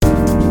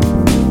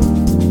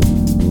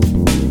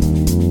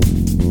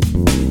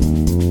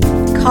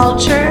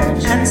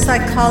Culture and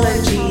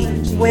Psychology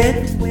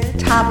with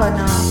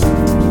Tavana.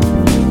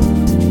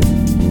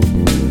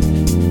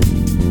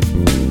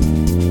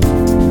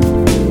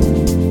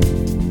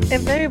 A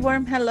very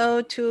warm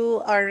hello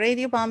to our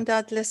Radio Bomb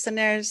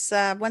listeners.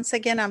 Once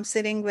again, I'm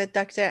sitting with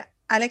Dr.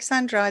 Alex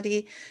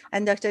Andrade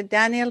and Dr.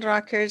 Daniel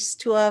Rockers,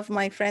 two of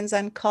my friends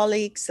and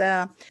colleagues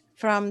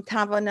from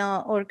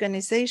Tavana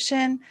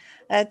organization.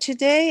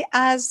 Today,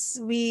 as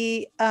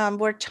we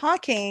were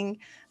talking,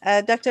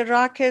 Dr.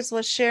 Rockers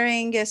was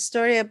sharing a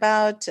story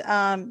about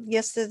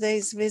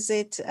yesterday's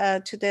visit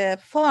to the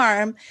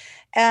farm,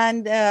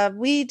 and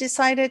we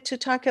decided to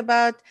talk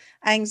about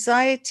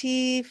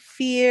anxiety,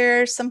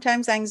 fear.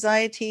 Sometimes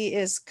anxiety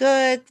is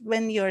good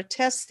when you're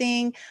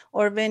testing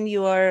or when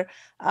you're,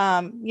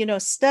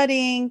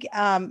 studying,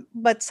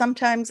 but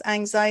sometimes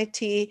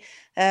anxiety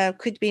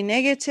could be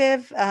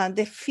negative.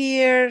 The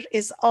fear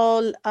is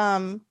all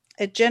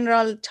a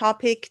general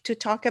topic to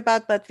talk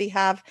about, but we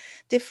have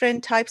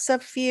different types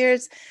of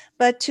fears.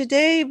 But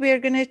today we're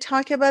going to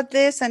talk about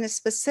this and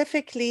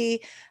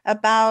specifically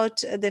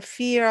about the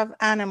fear of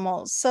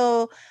animals.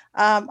 So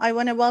I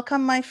want to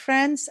welcome my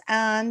friends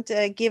and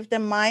give the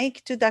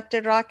mic to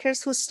Dr.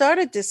 Rockers, who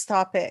started this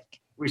topic.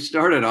 We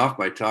started off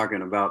by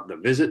talking about the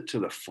visit to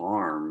the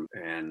farm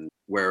and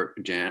where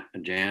Jan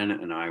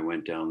and I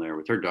went down there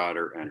with her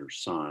daughter and her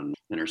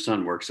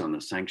son works on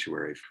the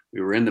sanctuary.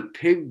 We were in the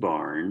pig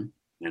barn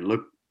and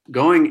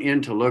going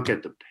in to look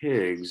at the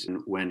pigs,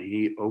 and when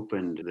he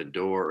opened the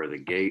door or the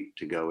gate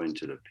to go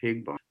into the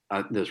pig barn,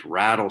 this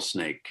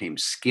rattlesnake came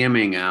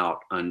skimming out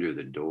under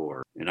the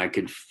door, and I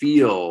could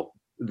feel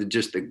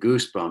just the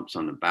goosebumps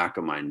on the back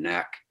of my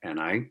neck, and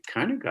I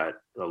kind of got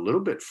a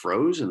little bit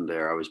frozen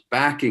there. I was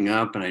backing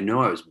up, and I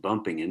know I was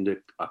bumping into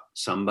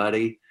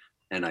somebody,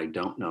 and I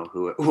don't know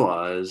who it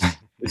was.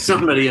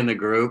 Somebody in the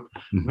group,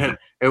 but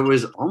it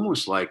was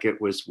almost like it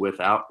was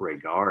without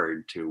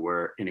regard to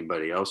where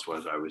anybody else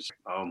was. I was,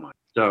 oh my.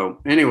 So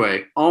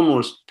anyway,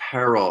 almost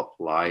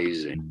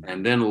paralyzing.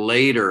 And then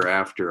later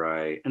after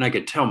I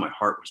could tell my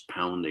heart was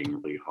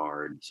pounding really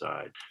hard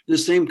inside. The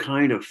same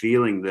kind of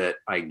feeling that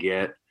I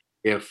get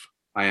if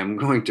I am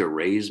going to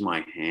raise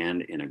my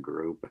hand in a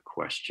group, a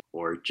question,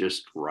 or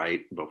just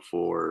right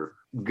before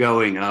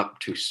going up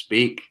to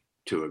speak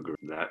to a group,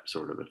 that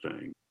sort of a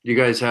thing. Do you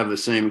guys have the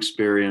same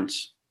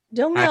experience?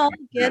 Don't we all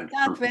get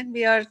that when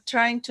we are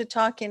trying to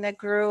talk in a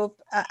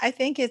group? I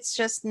think it's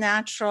just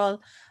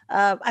natural.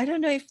 I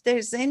don't know if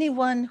there's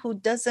anyone who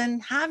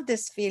doesn't have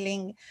this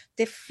feeling,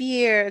 the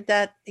fear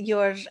that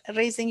you're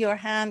raising your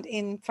hand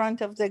in front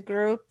of the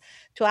group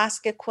to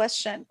ask a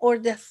question, or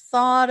the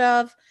thought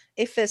of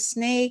if a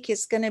snake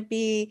is going to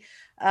be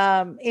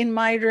in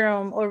my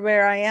room or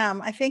where I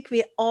am. I think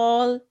we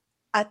all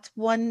at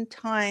one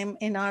time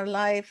in our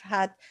life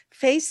had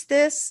faced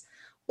this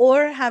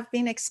or have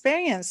been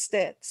experienced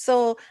it.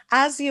 So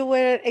as you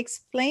were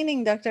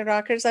explaining, Dr.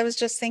 Rockers, I was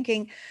just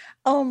thinking,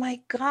 oh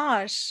my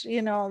gosh,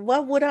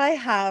 what would I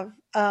have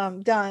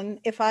done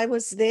if I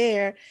was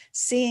there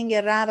seeing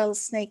a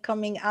rattlesnake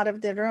coming out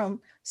of the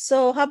room?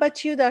 So how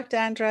about you, Dr.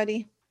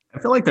 Andrade? I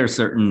feel like there's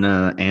certain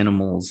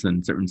animals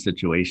and certain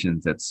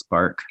situations that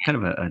spark kind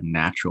of a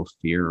natural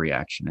fear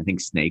reaction. I think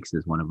snakes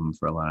is one of them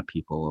for a lot of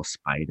people,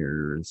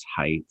 spiders,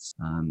 heights.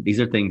 These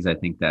are things I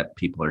think that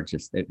people are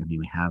just,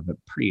 we have a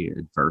pretty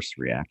adverse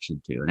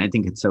reaction to. And I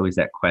think it's always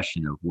that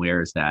question of where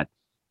is that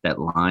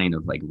line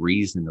of like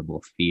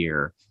reasonable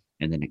fear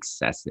and then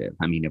excessive.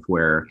 I mean, if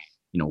we're,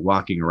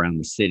 walking around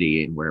the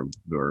city and we're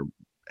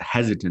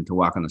hesitant to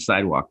walk on the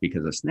sidewalk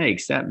because of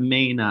snakes, that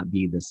may not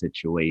be the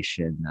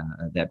situation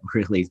that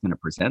really is going to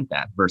present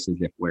that, versus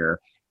if we're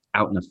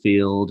out in a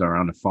field or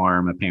on a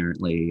farm,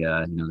 apparently,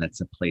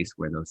 that's a place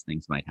where those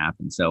things might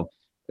happen. So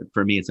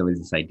for me, it's always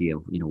this idea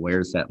of,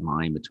 where's that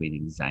line between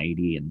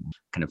anxiety and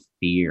kind of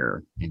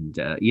fear? And,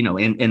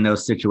 in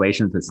those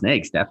situations with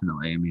snakes,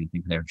 definitely, I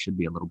think there should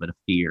be a little bit of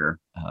fear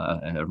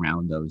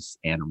around those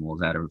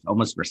animals out of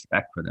almost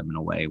respect for them in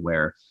a way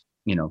where,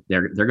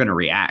 they're going to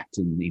react,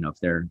 and if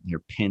they're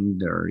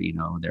pinned or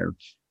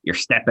you're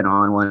stepping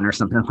on one or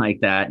something like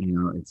that,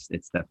 it's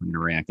definitely going to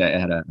react. I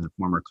had a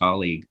former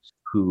colleague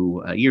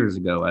who years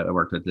ago I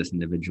worked with this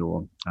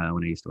individual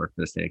when I used to work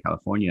for the state of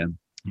California,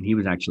 and he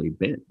was actually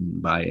bitten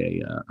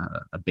by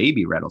a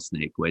baby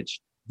rattlesnake,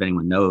 which, if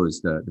anyone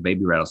knows, the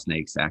baby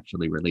rattlesnakes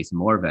actually release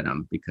more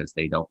venom because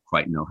they don't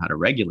quite know how to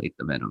regulate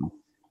the venom.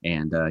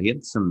 And he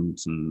had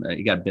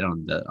he got bit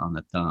on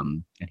the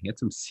thumb, and he had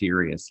some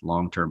serious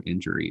long-term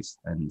injuries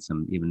and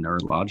some even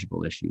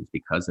neurological issues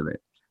because of it.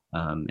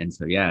 And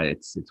so, yeah,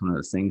 it's one of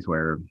those things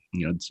where,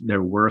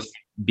 they're worth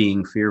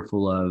being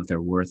fearful of. They're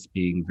worth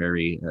being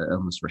very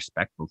almost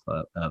respectful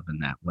of in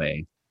that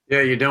way. Yeah,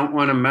 you don't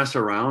want to mess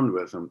around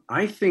with them.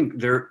 I think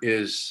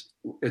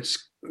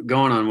it's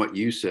going on what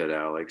you said,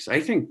 Alex. I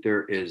think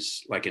there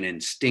is like an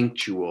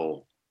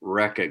instinctual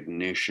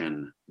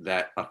recognition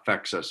that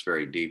affects us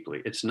very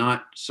deeply. It's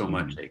not so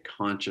much a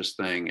conscious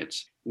thing.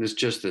 It's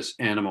just this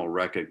animal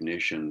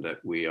recognition that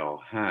we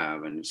all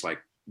have. And it's like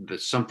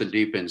something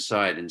deep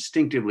inside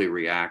instinctively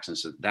reacts and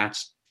says,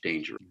 that's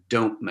dangerous.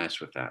 Don't mess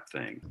with that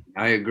thing.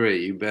 I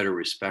agree. You better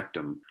respect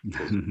them.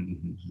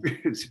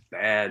 It's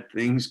bad.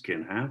 Things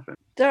can happen.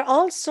 There are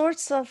all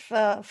sorts of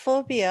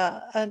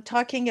phobia.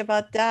 Talking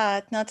about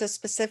that, not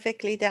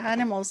specifically the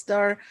animals, there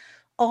are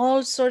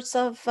all sorts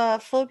of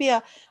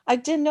phobia. I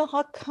didn't know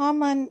how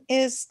common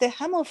is the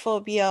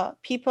hemophobia.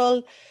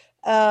 People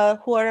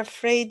who are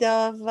afraid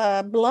of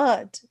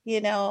blood,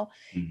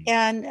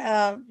 and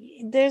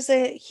there's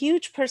a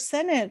huge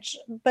percentage,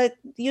 but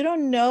you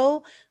don't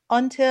know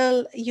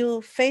until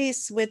you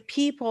face with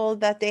people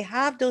that they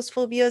have those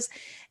phobias,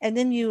 and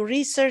then you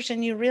research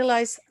and you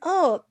realize,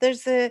 oh,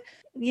 there's a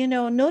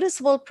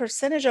noticeable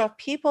percentage of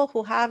people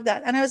who have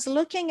that. And I was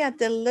looking at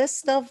the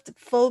list of the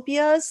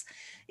phobias.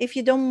 If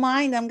you don't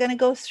mind, I'm going to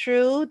go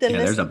through the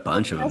list. There's a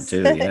bunch of them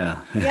too.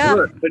 Yeah.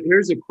 Yeah. But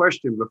here's a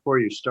question before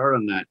you start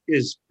on that.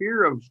 Is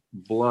fear of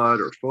blood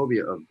or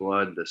phobia of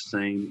blood the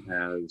same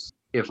as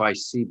if I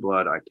see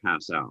blood, I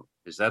pass out?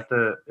 Is that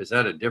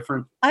a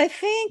different? I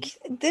think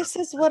this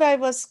is what I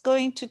was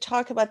going to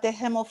talk about. The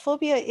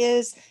hemophobia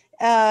is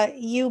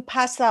you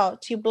pass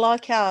out, you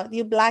black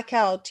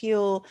out,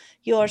 you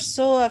are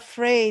so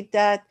afraid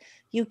that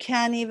you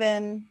can't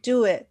even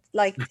do it.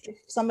 Like if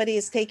somebody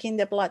is taking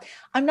the blood.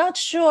 I'm not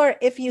sure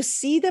if you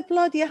see the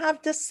blood, you have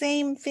the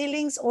same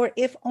feelings, or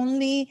if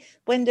only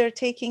when they're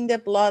taking the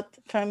blood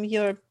from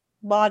your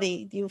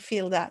body, you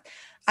feel that.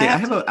 See, I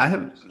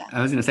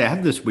was going to say, I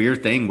have this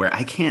weird thing where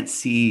I can't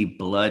see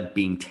blood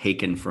being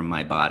taken from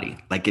my body.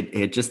 Like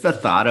it just the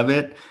thought of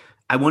it,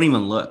 I won't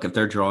even look. If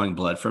they're drawing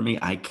blood from me,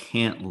 I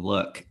can't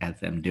look at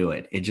them do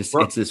it.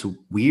 It's this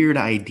weird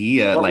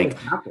idea.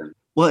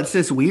 It's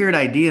this weird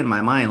idea in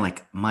my mind.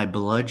 Like my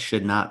blood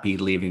should not be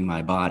leaving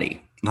my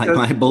body. Like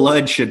my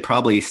blood should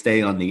probably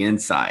stay on the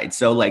inside.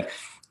 So like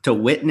to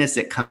witness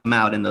it come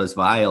out in those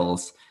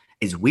vials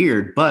is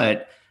weird,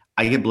 but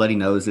I get bloody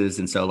noses.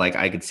 And so like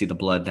I could see the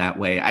blood that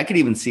way. I could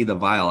even see the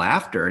vial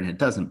after and it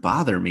doesn't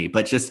bother me,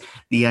 but just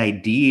the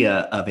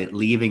idea of it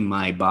leaving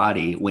my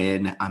body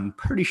when I'm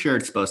pretty sure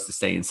it's supposed to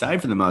stay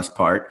inside for the most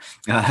part,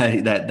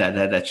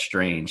 that's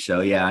strange. So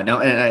yeah, no.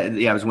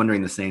 And I was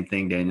wondering the same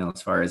thing, Daniel,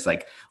 as far as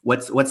like,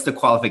 what's the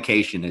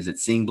qualification? Is it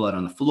seeing blood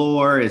on the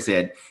floor? Is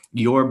it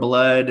your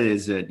blood?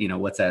 Is it,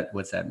 what's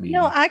that mean?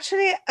 No,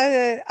 actually,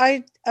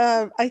 I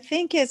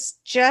think it's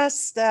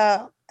just,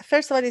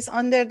 first of all, it's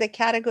under the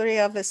category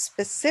of a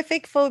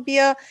specific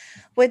phobia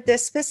with the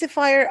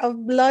specifier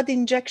of blood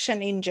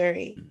injection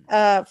injury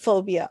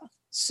phobia.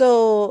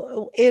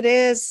 So it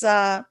is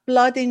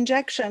blood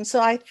injection. So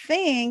I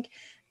think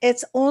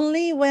it's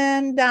only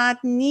when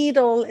that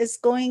needle is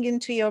going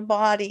into your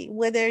body,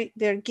 whether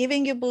they're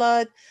giving you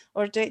blood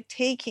or they're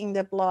taking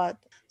the blood.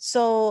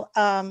 So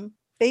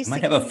basically,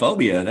 I might have a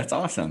phobia. That's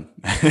awesome.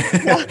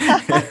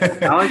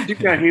 Alex, you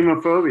got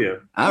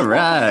hemophobia. All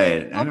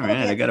right.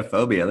 I got a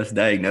phobia. Let's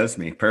diagnose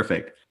me.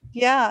 Perfect.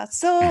 Yeah.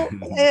 So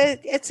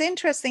it's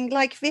interesting.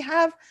 Like we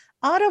have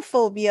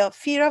autophobia,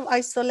 fear of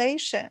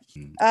isolation,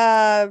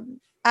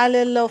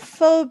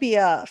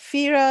 allelophobia,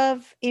 fear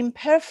of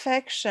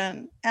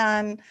imperfection,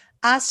 and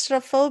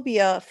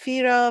astrophobia,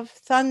 fear of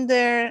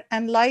thunder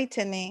and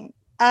lightning,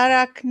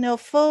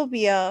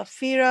 arachnophobia,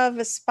 fear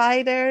of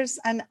spiders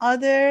and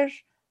other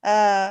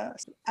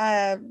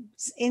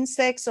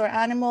insects or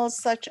animals,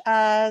 such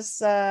as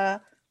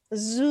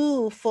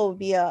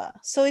zoophobia.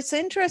 So it's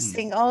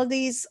interesting, all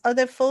these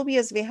other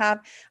phobias we have.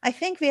 I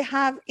think we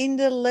have in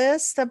the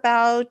list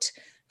about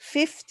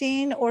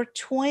 15 or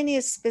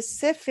 20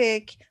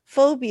 specific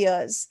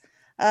phobias.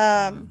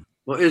 Well,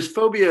 is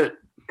phobia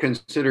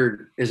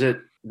considered, is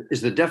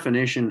the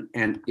definition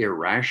an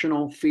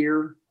irrational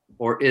fear,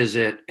 or is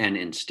it an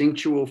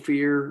instinctual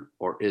fear,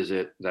 or is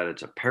it that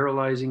it's a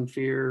paralyzing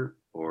fear?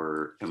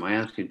 Or am I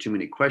asking too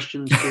many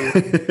questions here?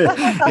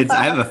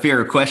 I have a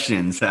fear of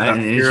questions.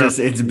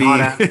 It's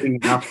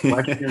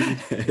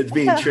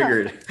being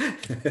triggered.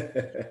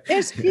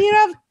 There's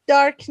fear of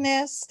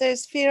darkness.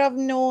 There's fear of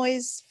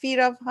noise,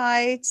 fear of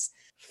heights,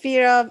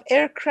 fear of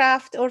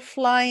aircraft or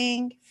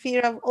flying,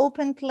 fear of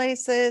open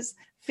places,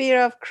 fear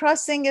of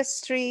crossing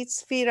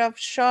streets, fear of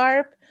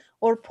sharp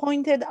or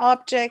pointed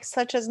objects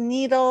such as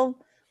needle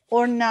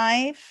or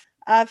knife,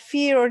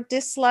 fear or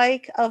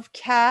dislike of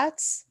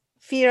cats,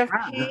 fear of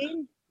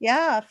pain.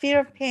 Yeah, fear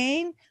of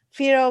pain,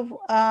 fear of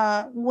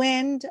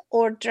wind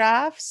or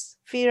drafts,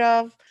 fear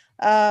of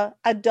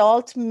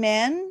adult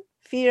men,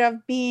 fear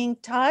of being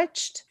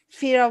touched,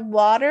 fear of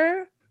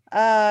water,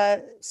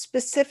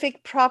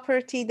 specific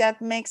property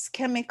that makes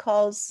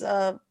chemicals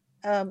of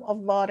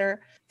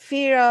water,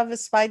 fear of a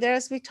spider,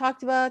 as we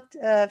talked about,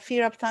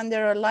 fear of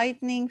thunder or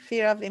lightning,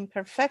 fear of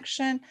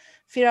imperfection,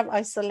 fear of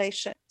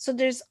isolation. So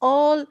there's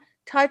all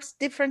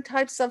different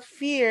types of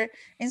fear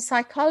in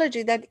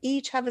psychology that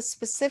each have a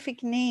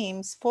specific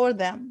names for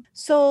them.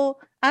 So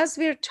as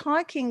we're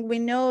talking, we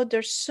know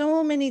there's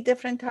so many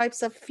different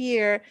types of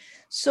fear.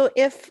 So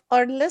if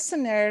our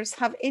listeners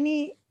have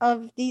any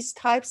of these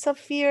types of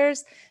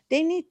fears,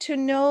 they need to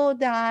know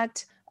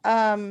that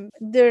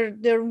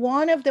they're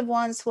one of the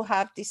ones who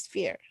have this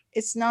fear.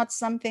 It's not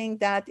something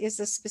that is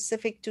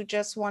specific to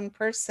just one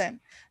person.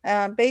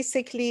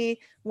 Basically,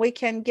 we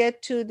can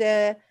get to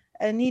the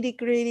nitty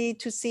gritty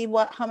to see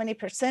how many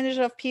percentage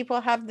of people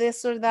have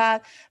this or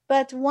that.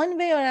 But one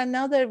way or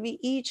another, we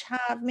each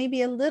have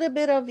maybe a little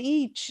bit of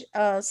each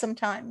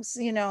sometimes,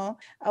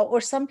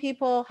 or some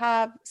people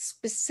have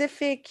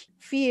specific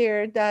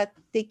fear that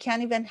they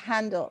can't even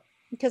handle.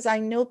 Because I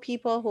know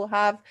people who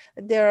have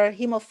their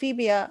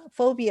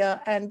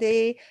phobia, and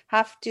they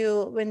have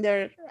to,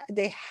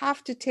 they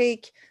have to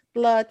take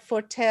blood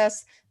for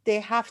tests, they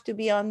have to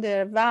be on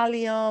their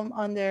Valium,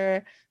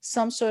 under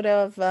some sort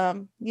of,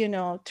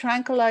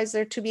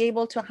 tranquilizer to be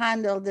able to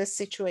handle this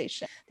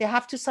situation. They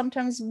have to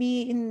sometimes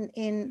be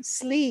in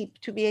sleep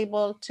to be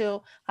able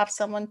to have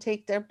someone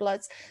take their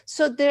bloods.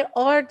 So there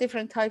are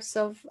different types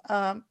of,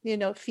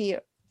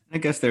 fear. I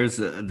guess there's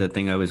the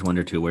thing I always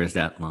wonder too, where's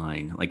that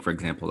line? Like, for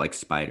example, like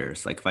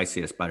spiders. Like if I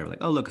see a spider,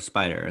 like, oh, look, a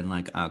spider. And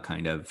like, I'll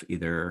kind of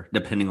either,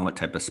 depending on what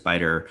type of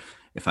spider,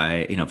 if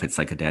if it's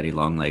like a daddy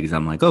long legs,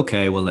 I'm like,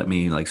 okay, well, let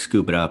me like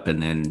scoop it up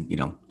and then,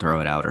 throw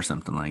it out or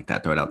something like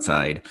that, throw it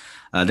outside.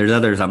 There's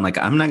others I'm like,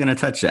 I'm not going to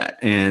touch that.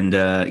 And,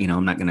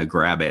 I'm not going to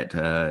grab it,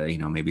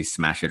 maybe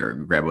smash it or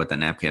grab it with a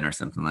napkin or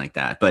something like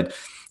that. But,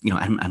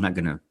 I'm not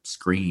going to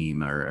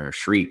scream or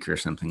shriek or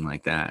something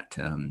like that.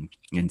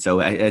 And so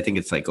I think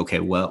it's like, okay,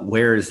 well,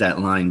 where is that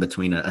line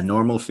between a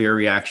normal fear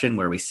reaction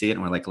where we see it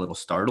and we're like a little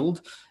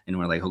startled and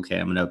we're like, okay,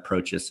 I'm going to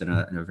approach this in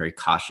a very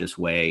cautious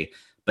way.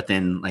 But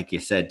then, like you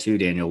said too,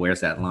 Daniel,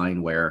 where's that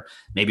line where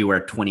maybe we're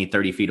 20,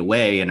 30 feet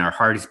away and our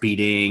heart is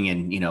beating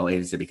and,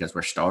 is it because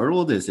we're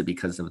startled? Is it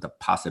because of the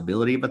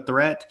possibility of a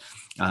threat?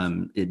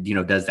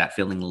 Does that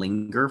feeling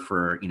linger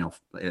for,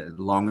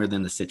 longer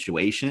than the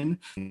situation?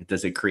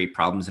 Does it create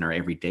problems in our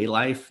everyday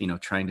life?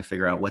 Trying to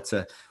figure out what's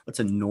a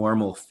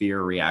normal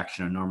fear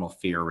reaction, a normal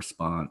fear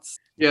response.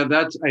 Yeah,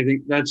 I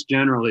think that's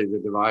generally the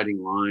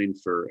dividing line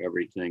for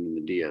everything in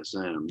the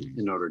DSM.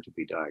 In order to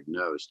be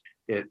diagnosed,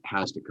 it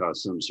has to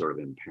cause some sort of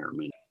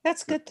impairment.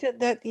 That's good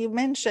that you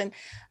mentioned.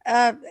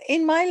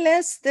 In my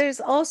list,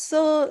 there's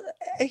also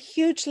a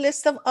huge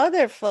list of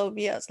other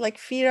phobias, like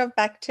fear of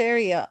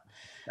bacteria.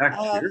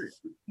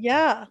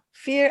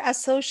 Fear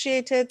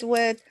associated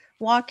with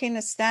walking,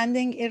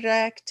 standing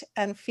erect,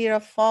 and fear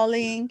of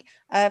falling,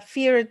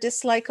 fear or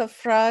dislike of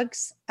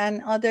frogs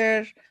and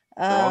other...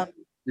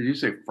 Did you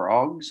say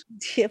frogs?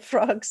 Yeah,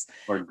 frogs.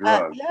 Or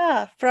drugs?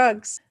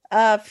 Frogs.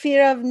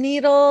 Fear of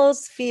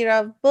needles, fear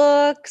of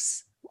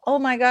books. Oh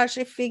my gosh,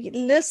 if we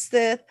list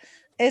it,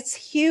 it's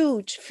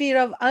huge. Fear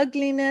of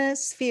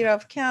ugliness, fear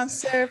of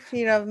cancer,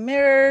 fear of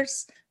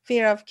mirrors,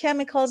 fear of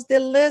chemicals.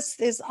 The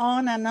list is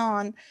on and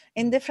on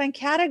in different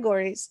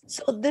categories.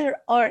 So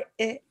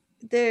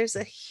there's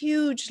a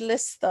huge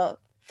list of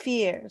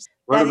fears.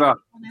 What about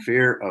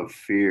fear of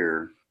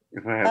fear?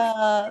 If I have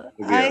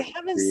I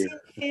haven't seen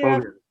fear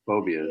of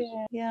phobias.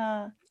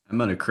 Yeah. I'm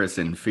going to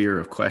christen fear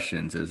of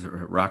questions as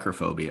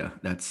rockerphobia.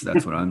 That's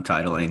what I'm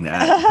titling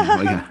that.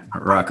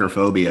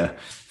 Rockerphobia,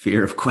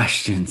 fear of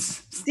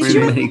questions.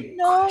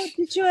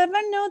 Did you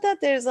ever know that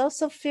there's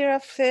also fear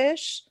of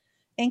fish,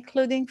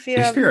 including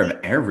fear of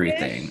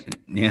everything? Fish?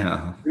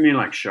 Yeah. You mean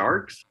like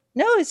sharks?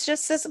 No, it's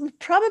just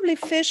probably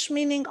fish,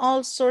 meaning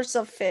all sorts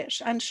of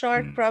fish, and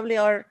shark probably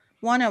are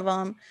one of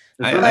them.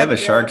 I have a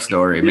shark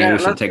story. Maybe we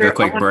should take a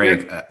quick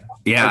break.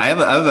 I have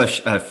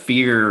a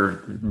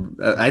fear.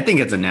 I think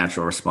it's a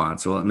natural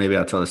response. Well, maybe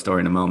I'll tell the story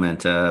in a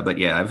moment. But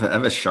yeah, I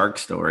have a shark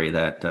story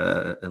that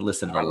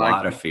elicited a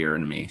lot of fear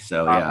in me.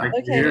 So yeah.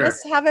 Okay,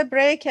 let's have a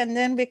break and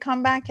then we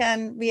come back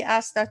and we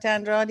ask Dr.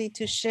 Andrade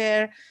to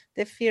share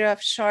the fear of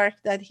shark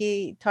that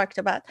he talked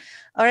about.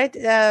 All right.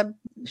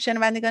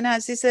 شنوندگان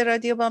عزیز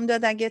رادیو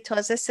بامداد، اگه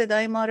تازه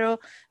صدای ما رو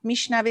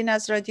میشنوین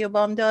از رادیو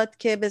بامداد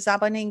که به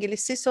زبان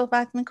انگلیسی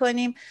صحبت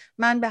میکنیم،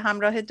 من به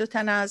همراه 2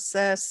 تن از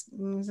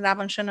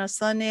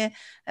روانشناسان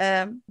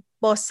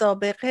با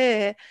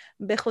سابقه،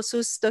 به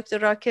خصوص دکتر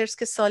راکرز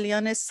که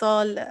سالیان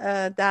سال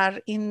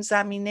در این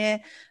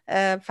زمینه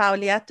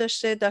فعالیت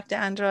داشته،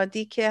 دکتر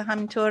اندرادی که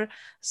همینطور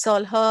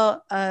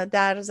سالها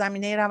در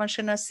زمینه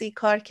روانشناسی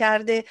کار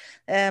کرده،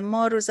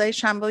 ما روزهای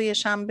شنبه و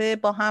شنبه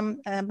با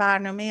هم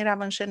برنامه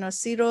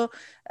روانشناسی رو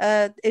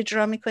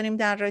اجرا میکنیم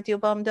در رادیو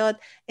بامداد.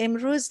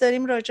 امروز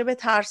داریم راجع به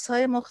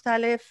ترس‌های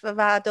مختلف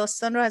و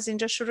داستان رو از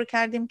اینجا شروع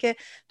کردیم که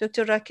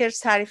دکتر راکرز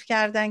تعریف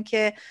کردن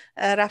که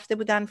رفته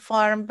بودن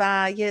فارم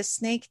و یه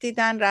سنیک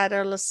دیدن،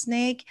 رادل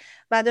سنیک،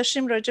 و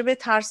داشتیم راجع به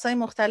ترس‌های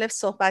مختلف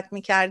صحبت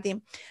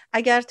می‌کردیم.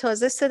 اگر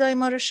تازه صدای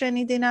ما رو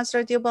شنیدین از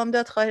رادیو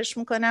بامداد، خواهش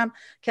می‌کنم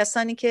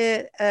کسانی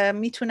که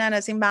میتونن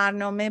از این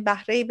برنامه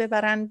بهره‌ای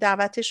ببرن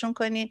دعوتشون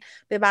کنین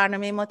به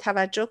برنامه ما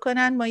توجه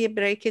کنن. ما یه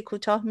بریک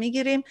کوتاه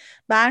می‌گیریم،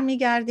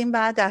 برمیگردیم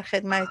و در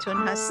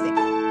خدمتتون هستیم.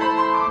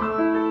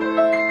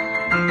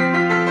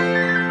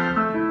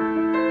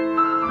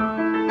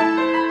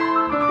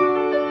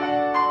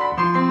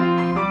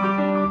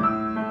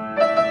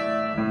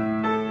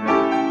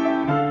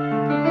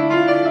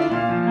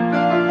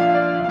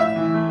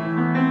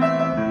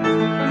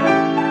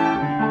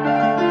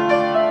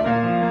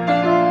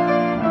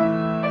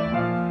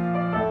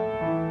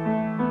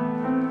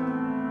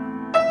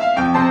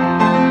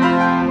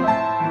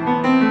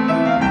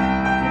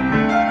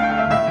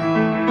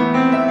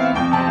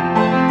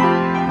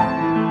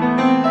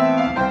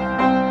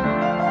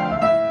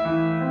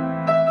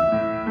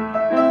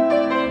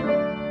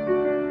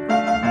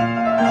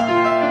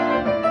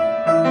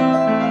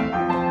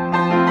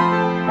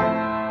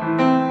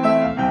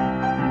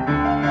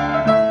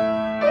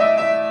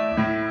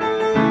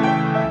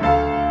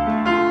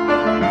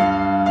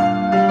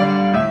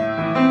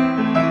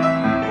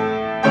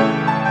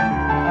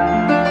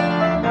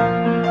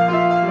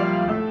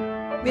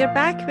 We're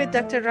back with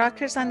Dr.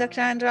 Rockers and Dr.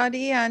 Andrade,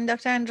 and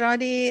Dr.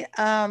 Andrade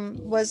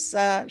was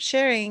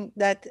sharing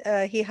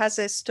that he has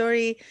a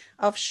story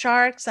of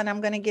sharks, and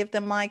I'm going to give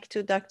the mic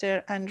to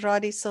Dr.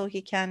 Andrade so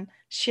he can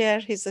share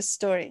his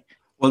story.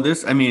 Well,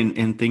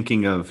 in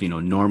thinking of,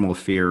 normal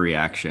fear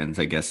reactions,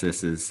 I guess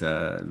this is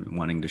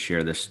wanting to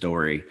share this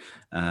story.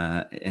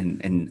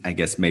 And I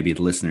guess maybe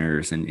the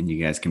listeners and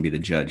you guys can be the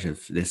judge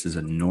if this is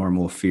a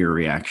normal fear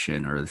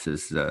reaction or this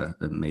is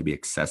maybe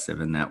excessive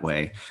in that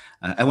way.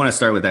 I want to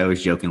start with, I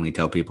always jokingly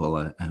tell people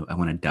I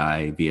want to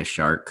die via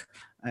shark.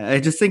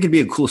 I just think it'd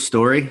be a cool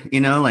story,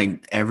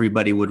 like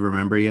everybody would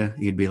remember you.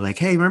 You'd be like,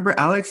 hey, remember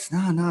Alex? No,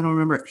 I don't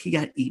remember. He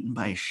got eaten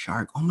by a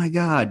shark. Oh my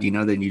God.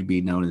 Then you'd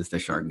be known as the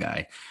shark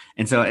guy.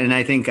 And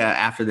I think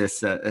after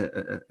this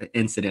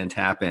incident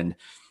happened,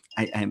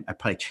 I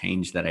probably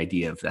changed that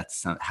idea of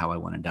that's not how I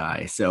want to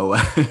die. So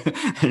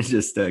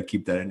just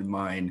keep that in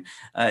mind.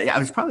 I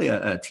was probably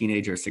a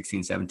teenager,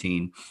 16,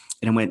 17,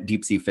 and I went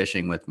deep sea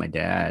fishing with my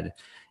dad.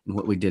 And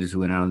what we did is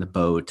we went out on the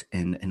boat,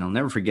 and I'll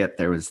never forget,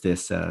 there was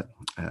this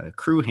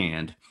crew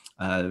hand.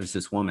 There was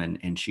this woman,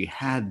 and she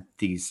had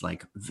these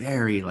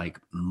very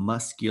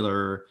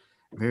muscular,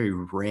 very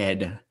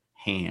red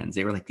hands.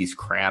 They were like these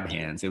crab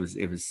hands. It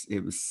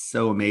was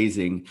so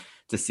amazing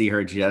to see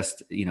her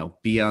just,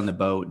 be on the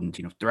boat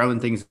and,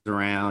 throwing things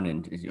around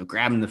and,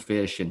 grabbing the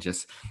fish and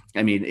just,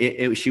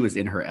 she was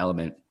in her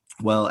element.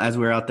 Well, as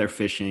we're out there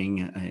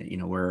fishing,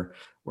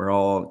 we're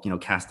all,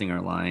 casting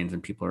our lines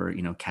and people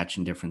are,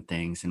 catching different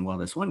things. And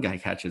this one guy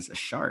catches a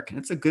shark, and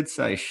it's a good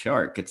sized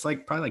shark. It's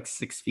probably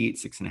 6 feet,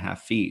 6.5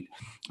 feet.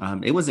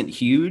 It wasn't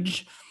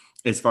huge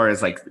as far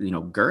as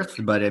girth,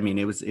 but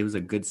it was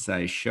a good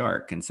sized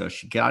shark. And so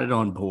she got it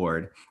on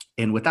board,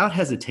 and without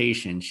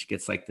hesitation, she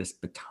gets this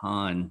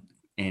baton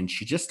and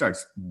she just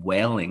starts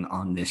wailing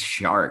on this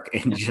shark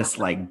and just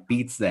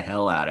beats the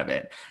hell out of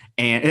it.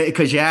 And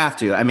because you have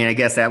to, I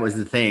guess that was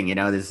the thing,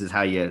 this is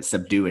how you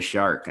subdue a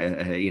shark,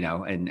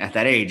 and at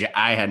that age,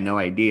 I had no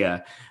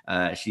idea.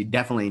 She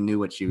definitely knew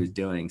what she was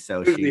doing.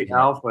 So she's the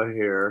alpha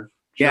here.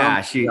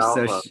 Yeah,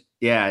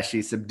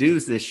 she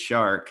subdues this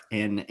shark,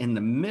 and in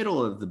the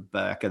middle of the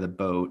back of the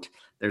boat,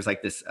 there's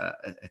this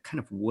a kind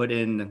of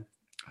wooden,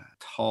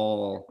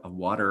 tall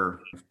water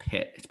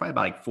pit. It's probably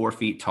about 4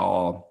 feet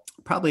tall,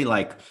 probably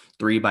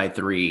 3 by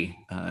 3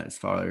 as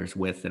far as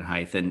width and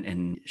height.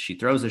 And she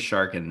throws a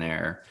shark in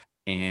there,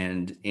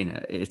 and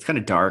it's kind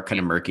of dark, kind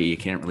of murky. You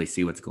can't really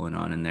see what's going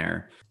on in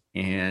there.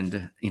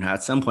 And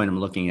at some point, I'm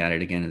looking at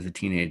it again as a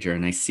teenager,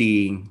 and I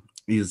see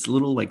these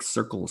little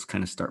circles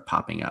kind of start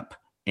popping up,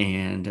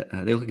 and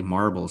they look like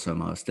marbles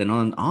almost. And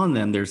on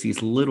them, there's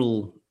these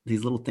little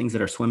things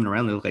that are swimming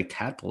around. They look like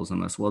tadpoles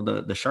almost. Well,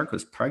 the shark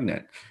was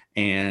pregnant,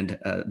 and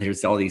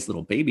there's all these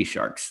little baby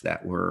sharks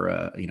that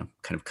were,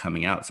 kind of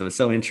coming out. So it's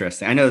so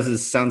interesting. I know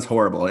this sounds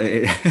horrible.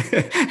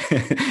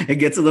 It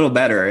gets a little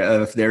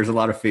better if there's a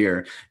lot of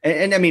fear.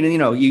 And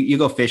you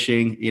go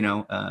fishing, you're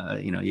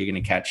going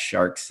to catch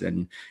sharks,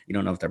 and you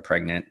don't know if they're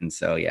pregnant. And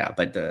so, yeah,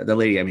 but the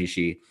lady,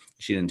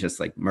 she didn't just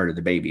murder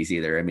the babies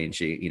either.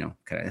 She, I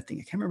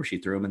can't remember if she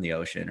threw them in the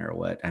ocean or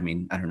what. I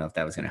don't know if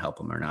that was going to help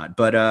them or not,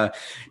 but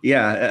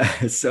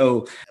yeah.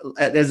 So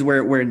as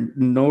we're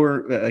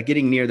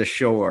getting near the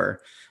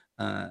shore,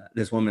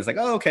 this woman is like,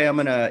 oh, okay, I'm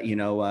going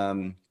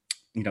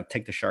to,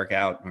 take the shark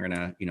out. We're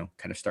going to,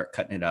 kind of start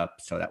cutting it up.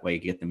 So that way you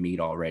get the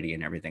meat all ready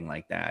and everything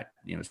like that.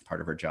 It's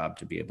part of her job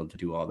to be able to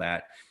do all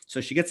that.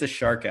 So she gets the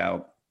shark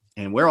out,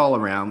 and we're all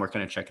around, we're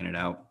kind of checking it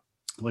out.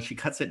 Well, she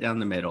cuts it down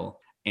the middle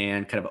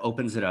and kind of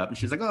opens it up, and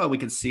she's like, oh, we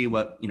can see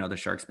what, the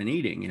shark's been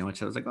eating, and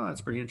so I was like, oh,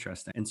 that's pretty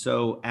interesting. And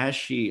so as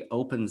she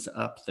opens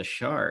up the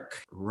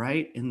shark,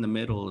 right in the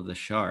middle of the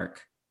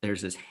shark,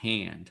 there's this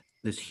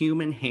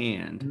human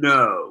hand.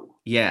 No.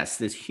 Yes,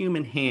 this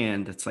human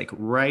hand that's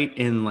right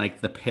in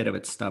the pit of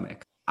its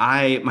stomach.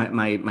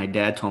 My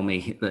dad told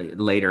me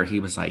later,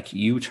 he was like,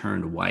 you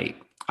turned white.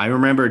 I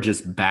remember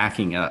just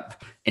backing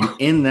up. And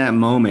in that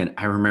moment,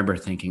 I remember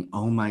thinking,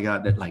 oh my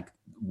God, that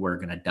we're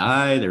going to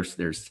die.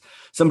 There's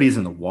somebody's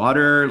in the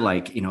water.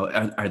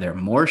 Are there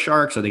more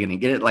sharks? Are they going to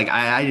get it?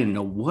 I didn't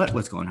know what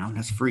was going on. I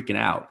was freaking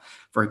out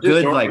for a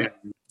good,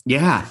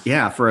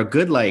 for a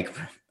good,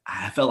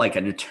 I felt like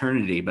an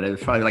eternity, but it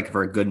was probably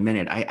for a good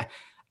minute. I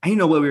didn't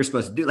know what we were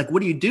supposed to do.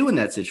 What do you do in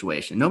that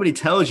situation? Nobody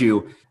tells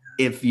you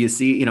if you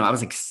see, I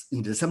was like,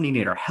 does somebody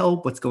need our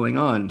help? What's going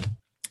on?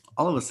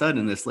 All of a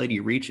sudden, this lady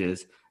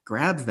reaches,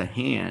 grabs the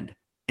hand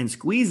and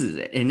squeezes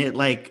it, and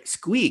it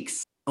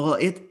squeaks. Well,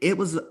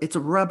 it's a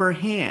rubber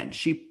hand.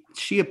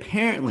 She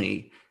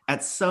apparently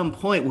at some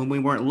point when we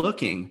weren't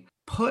looking,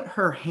 put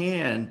her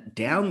hand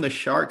down the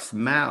shark's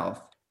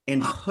mouth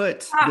and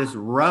put this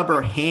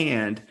rubber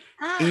hand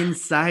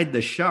inside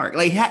the shark.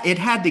 It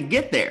had to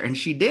get there, and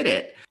she did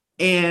it.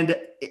 And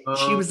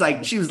she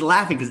was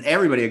laughing because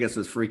everybody, I guess,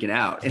 was freaking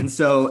out. And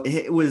so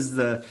it was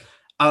to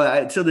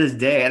this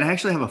day, and I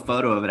actually have a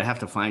photo of it. I have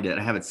to find it.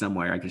 I have it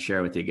somewhere. I can share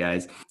it with you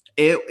guys.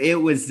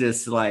 It was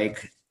this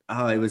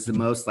Oh, it was the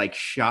most like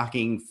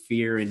shocking,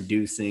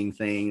 fear-inducing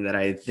thing that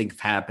I think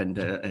happened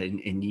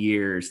in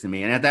years to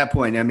me. And at that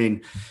point, I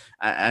mean,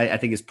 I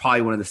think it's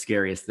probably one of the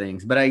scariest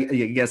things. But I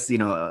guess,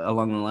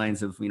 along the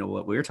lines of,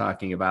 what we're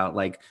talking about,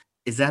 like,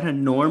 is that a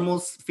normal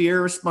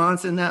fear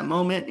response in that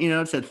moment,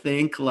 to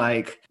think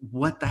like,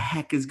 what the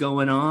heck is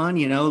going on?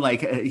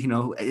 Like,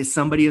 is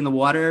somebody in the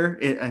water?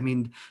 I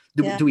mean,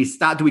 do we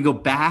stop? Do we go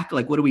back?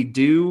 Like, what do we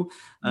do?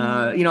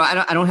 I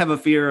don't have a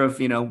fear of,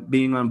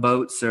 being on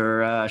boats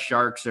or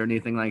sharks or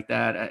anything like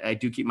that. I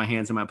do keep my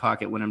hands in my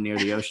pocket when I'm near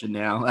the ocean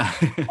now.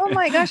 Oh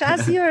my gosh,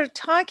 as you're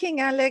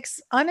talking,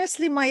 Alex,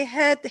 honestly, my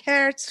head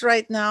hurts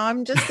right now.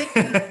 I'm just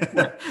thinking,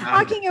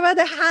 talking about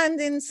the hand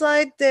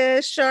inside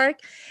the shark.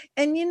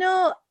 And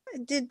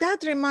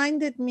that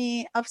reminded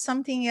me of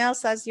something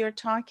else as you're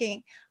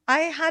talking.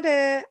 I had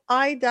an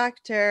eye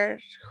doctor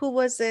who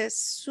was a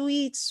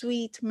sweet,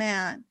 sweet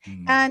man.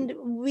 And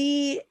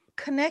we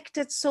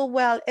connected so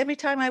well. Every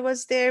time I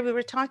was there, we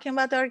were talking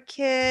about our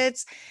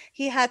kids.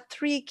 He had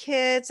 3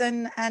 kids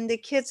and the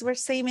kids were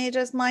same age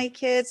as my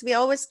kids. We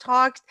always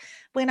talked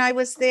when I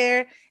was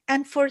there.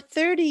 And for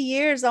 30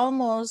 years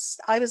almost,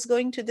 I was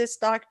going to this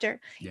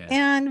doctor. Yeah.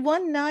 And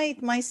one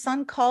night my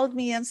son called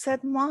me and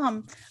said,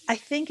 Mom, I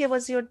think it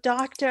was your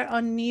doctor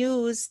on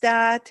news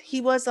that he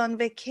was on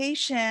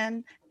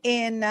vacation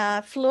in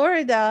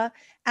Florida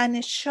and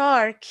a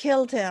shark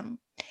killed him.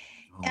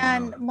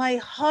 And my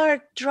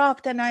heart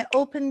dropped and I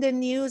opened the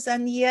news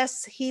and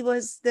yes, he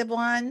was the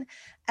one.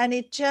 And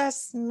it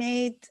just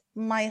made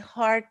my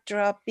heart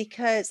drop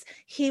because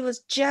he was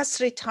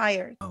just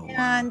retired.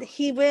 And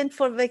he went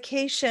for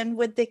vacation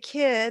with the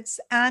kids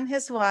and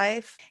his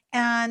wife.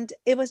 And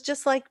it was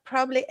just like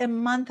probably a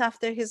month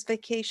after his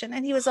vacation.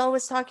 And he was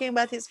always talking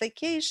about his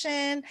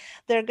vacation.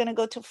 They're going to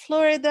go to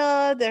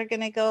Florida. They're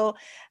going to go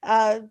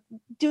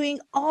doing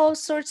all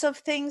sorts of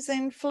things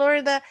in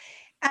Florida.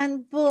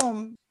 And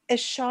boom, a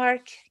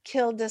shark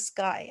killed this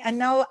guy. And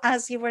now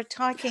as you were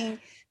talking,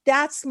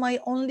 that's my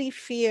only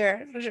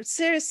fear.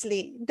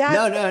 Seriously.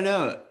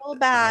 No. So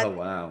bad. Oh,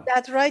 wow.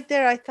 That right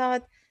there, I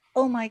thought,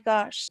 oh my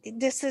gosh,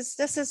 this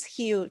is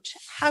huge.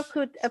 How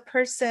could a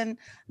person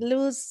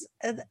lose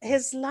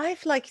his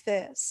life like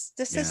this?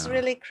 This is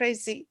really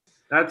crazy.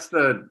 That's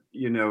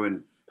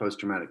in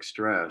post-traumatic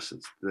stress,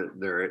 it's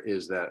there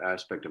is that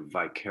aspect of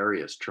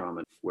vicarious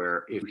trauma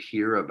where if you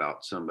hear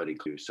about somebody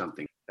do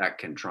something that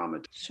can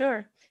traumatize.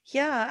 Sure.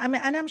 Yeah. I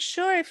mean, and I'm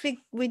sure if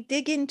we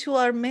dig into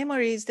our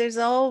memories, there's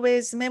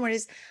always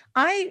memories.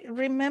 I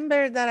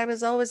remember that I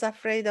was always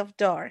afraid of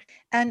dark.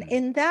 And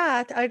in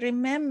that, I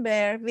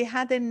remember we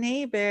had a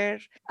neighbor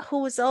who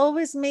was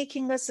always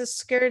making us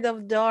scared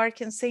of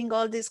dark and saying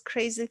all these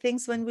crazy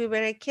things when we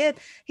were a kid.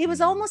 He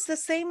was almost the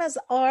same as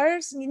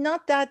ours,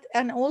 not that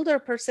an older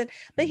person,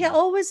 but he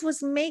always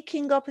was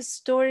making up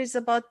stories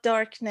about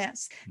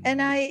darkness.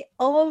 And I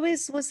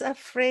always was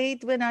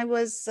afraid when I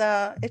was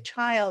a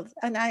child.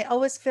 And I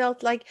always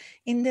felt like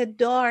in the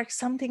dark,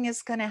 something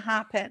is going to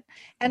happen.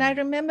 And I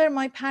remember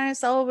my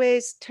parents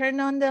always turned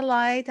on the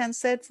light and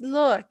said,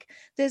 look,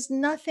 there's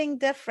nothing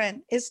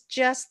different. It's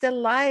just the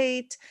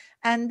light,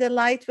 and the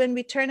light when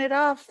we turn it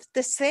off,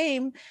 the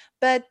same.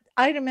 But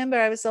I remember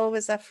I was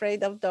always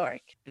afraid of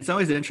dark. It's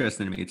always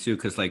interesting to me too,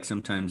 because like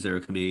sometimes there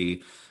can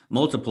be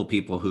multiple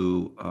people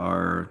who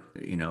are,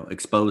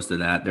 exposed to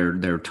that.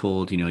 They're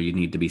told, you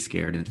need to be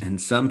scared.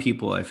 And some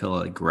people I feel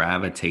like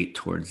gravitate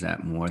towards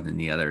that more than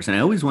the others. And I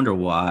always wonder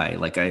why.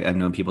 Like I've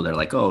known people that are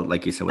like, oh,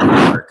 like you said, with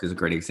dark is a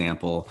great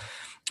example.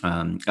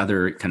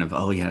 Other kind of,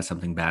 oh yeah,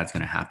 something bad's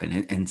going to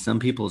happen. And some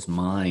people's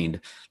mind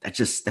that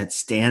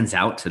stands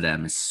out to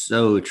them is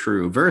so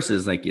true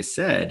versus, like you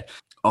said,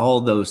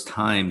 all those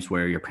times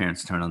where your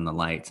parents turned on the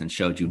lights and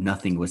showed you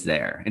nothing was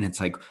there. And it's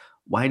like,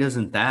 why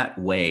doesn't that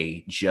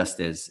weigh just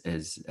as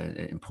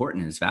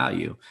important as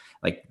value?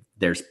 Like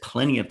there's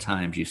plenty of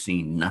times you've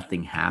seen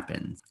nothing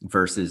happen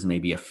versus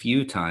maybe a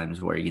few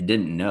times where you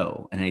didn't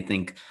know. And I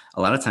think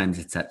a lot of times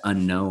it's that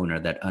unknown or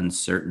that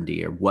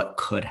uncertainty or what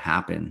could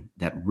happen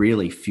that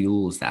really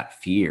fuels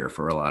that fear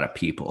for a lot of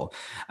people.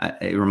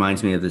 It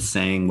reminds me of this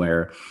saying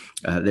where,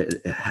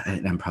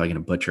 and I'm probably going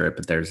to butcher it,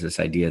 but there's this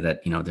idea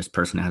that, this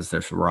person has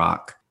this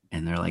rock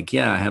and they're like,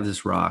 yeah, I have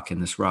this rock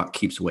and this rock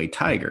keeps away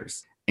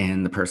tigers.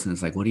 And the person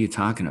is like, what are you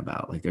talking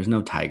about? Like, there's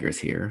no tigers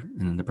here.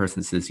 And then the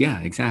person says, yeah,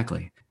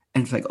 exactly.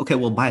 And it's like, okay,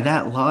 well, by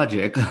that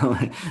logic,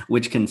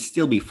 which can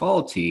still be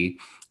faulty,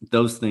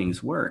 those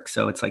things work.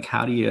 So it's like,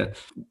 how do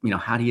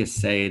you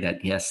say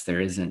that, yes, there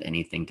isn't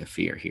anything to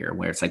fear here,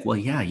 where it's like, well,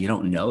 yeah, you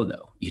don't know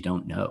though. You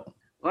don't know.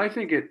 Well, I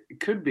think it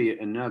could be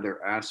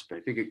another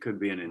aspect. I think it could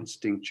be an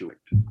instinctual,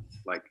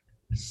 like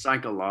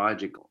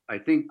psychological. I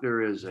think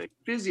there is a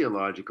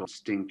physiological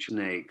instinct,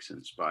 snakes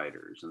and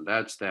spiders. And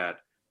that's that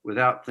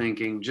without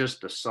thinking,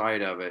 just the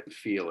sight of it,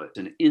 feel it,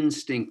 an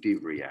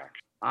instinctive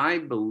reaction. I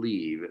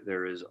believe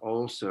there is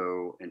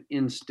also an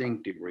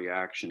instinctive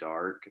reaction to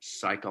dark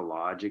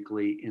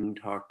psychologically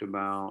talked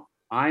about.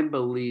 I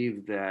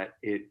believe that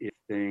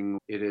thing.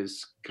 It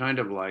is kind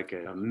of like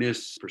a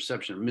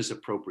misperception,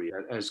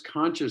 misappropriate. As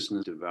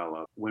consciousness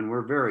develops, when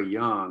we're very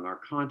young, our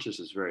conscious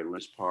is very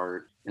less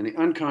part, and the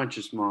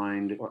unconscious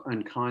mind or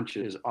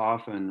unconscious is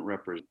often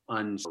represents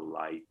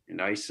unlight.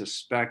 And I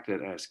suspect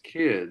that as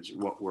kids,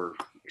 what we're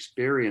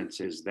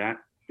experiencing is that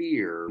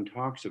fear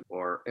talks about,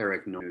 or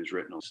Eric knows who's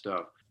written all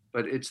stuff,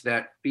 but it's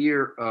that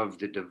fear of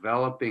the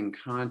developing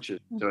conscious.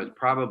 So it's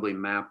probably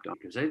mapped on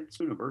because it's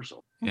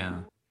universal. Yeah.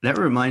 That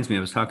reminds me,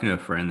 I was talking to a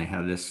friend, they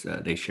have this,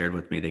 they shared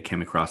with me, they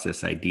came across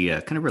this idea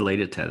kind of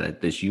related to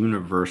that, this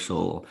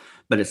universal,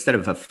 but instead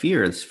of a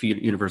fear, it's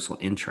universal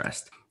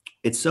interest.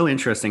 It's so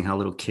interesting how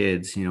little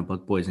kids,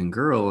 both boys and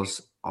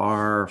girls,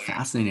 are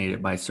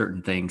fascinated by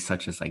certain things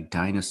such as like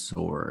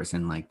dinosaurs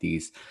and like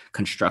these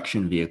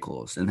construction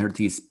vehicles. And they're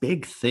these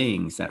big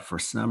things that for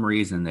some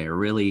reason they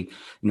really,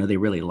 they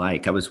really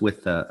like. I was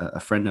with a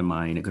friend of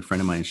mine, a good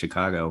friend of mine in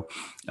Chicago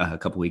a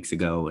couple weeks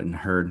ago, and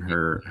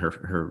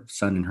her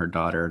son and her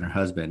daughter and her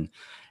husband.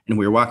 And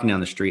we were walking down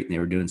the street and they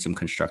were doing some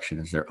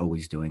construction as they're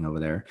always doing over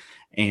there.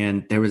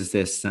 And there was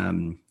this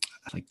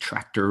like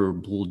tractor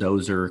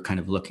bulldozer kind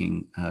of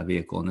looking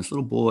vehicle. And this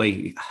little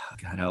boy,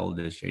 God, how old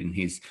is Jaden?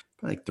 He's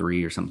like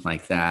 3 or something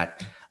like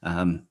that.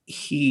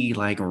 He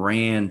like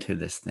ran to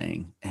this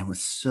thing and was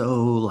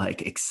so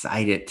like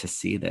excited to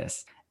see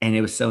this. And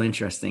it was so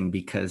interesting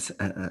because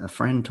a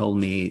friend told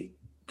me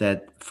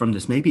that from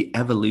this maybe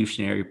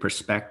evolutionary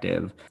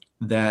perspective,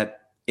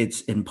 that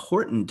it's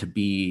important to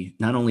be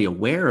not only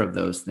aware of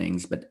those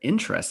things, but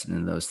interested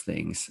in those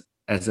things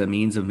as a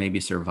means of maybe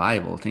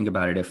survival. Think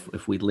about it.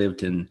 If we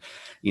lived in,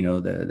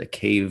 the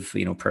cave,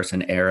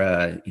 person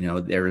era,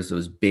 there was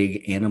those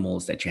big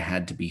animals that you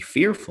had to be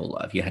fearful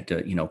of. You had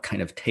to,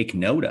 kind of take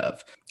note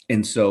of.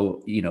 And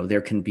so,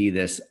 there can be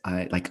this,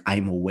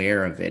 I'm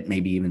aware of it,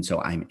 maybe even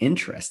so I'm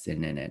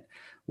interested in it,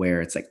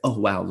 where it's like, oh,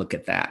 wow, look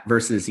at that.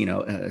 Versus,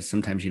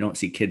 sometimes you don't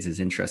see kids as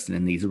interested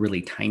in these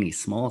really tiny,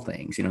 small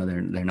things.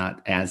 They're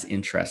not as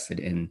interested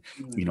in,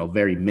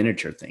 very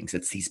miniature things.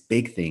 It's these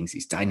big things,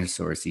 these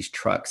dinosaurs, these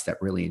trucks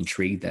that really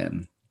intrigue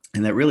them.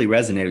 And that really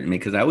resonated with me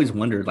because I always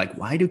wondered, like,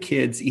 why do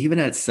kids, even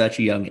at such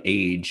a young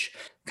age,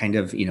 kind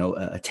of,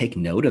 take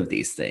note of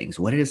these things?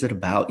 What is it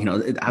about?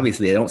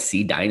 Obviously they don't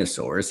see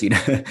dinosaurs,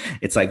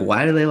 it's like,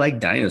 why do they like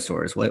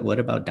dinosaurs? What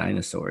about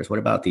dinosaurs? What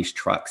about these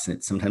trucks?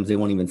 And sometimes they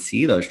won't even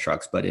see those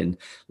trucks, but in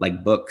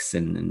like books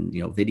and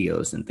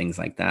videos and things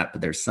like that.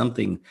 But there's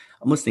something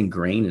almost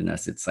ingrained in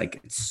us. It's like,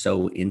 it's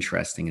so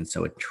interesting and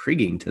so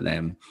intriguing to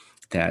them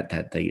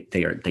that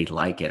they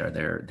like it or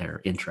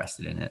they're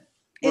interested in it.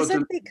 Is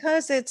it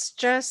because it's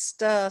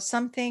just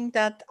something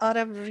that out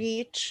of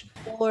reach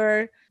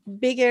or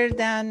bigger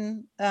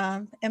than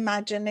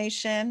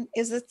imagination?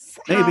 Is it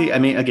maybe? I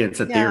mean, again, it's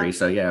a theory,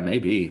 so yeah,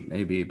 maybe.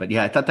 But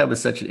yeah, I thought that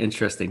was such an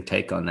interesting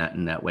take on that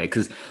in that way,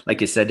 because,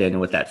 like you said, Daniel,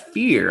 with that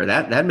fear,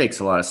 that makes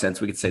a lot of sense.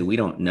 We could say we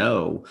don't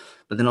know,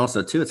 but then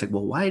also too, it's like,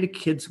 well, why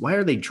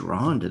are they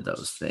drawn to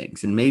those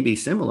things? And maybe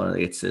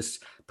similarly, it's this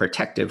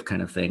protective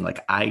kind of thing. Like,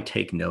 I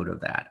take note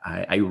of that.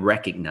 I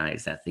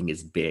recognize that thing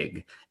is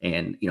big,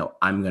 and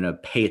I'm going to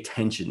pay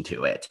attention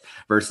to it.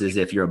 Versus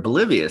if you're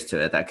oblivious to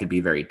it, that could be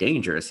very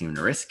dangerous, even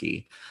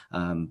risky.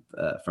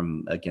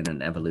 From, again,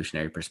 an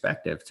evolutionary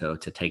perspective, to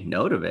take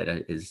note of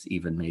it is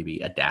even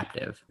maybe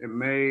adaptive. It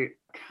may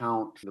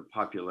count the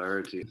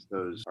popularity.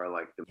 Those are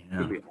like the.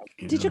 Yeah.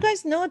 Did you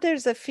guys know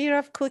there's a fear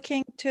of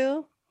cooking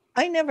too?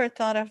 I never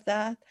thought of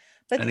that.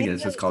 But I think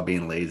it's just called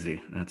being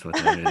lazy. That's what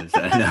that is.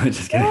 No, I'm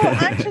just kidding. No,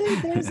 actually,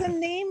 there's a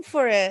name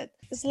for it.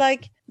 It's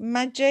like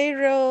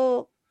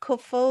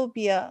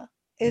magerocophobia.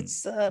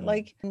 It's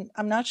like,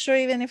 I'm not sure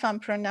even if I'm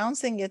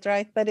pronouncing it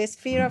right, but it's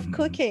fear of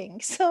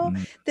cooking. So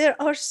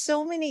there are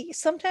so many,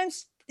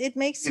 sometimes it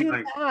makes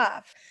you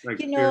laugh.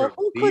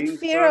 Who could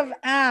fear of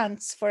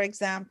ants, for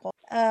example?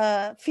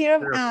 Fear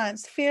of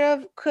ants, fear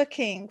of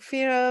cooking,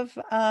 fear of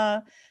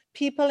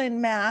people in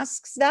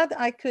masks. That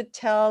I could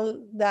tell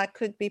that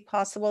could be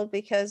possible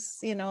because,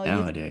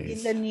 nowadays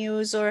in the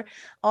news or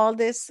all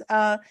this,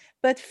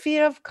 but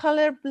fear of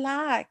color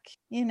black,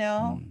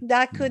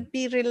 that could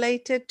be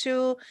related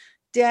to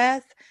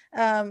death,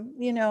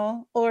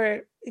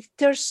 or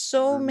there's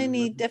so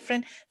many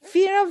different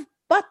fear of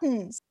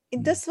buttons.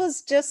 This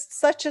was just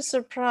such a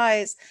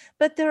surprise,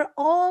 but there are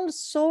all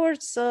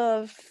sorts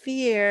of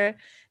fear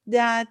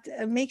that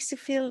makes you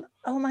feel,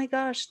 oh my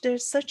gosh,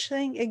 there's such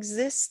thing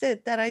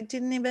existed that I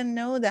didn't even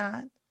know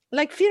that.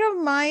 Like fear of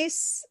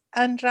mice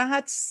and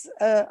rats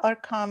are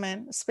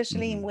common,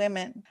 especially in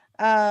women.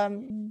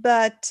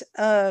 But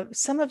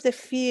some of the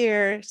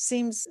fear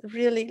seems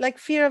really like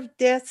fear of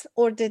death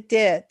or the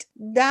dead.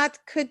 That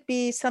could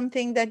be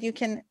something that you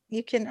can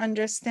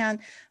understand.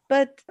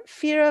 But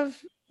fear of,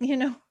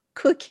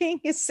 cooking,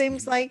 it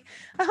seems like,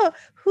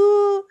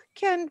 who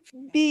can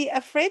be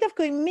afraid of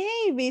cooking?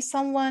 Maybe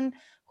someone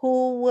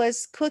who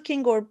was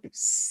cooking or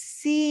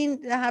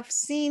have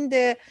seen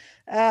the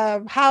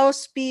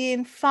house be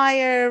in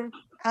fire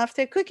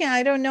after cooking.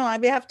 I don't know. I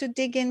will have to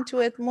dig into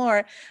it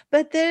more.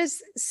 But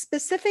there's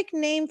specific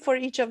name for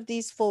each of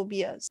these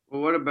phobias.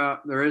 Well, what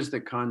about, there is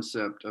the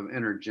concept of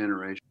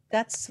intergenerational.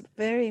 That's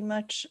very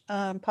much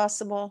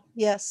possible.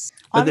 Yes.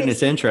 But then it's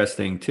Obviously,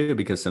 interesting too,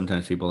 because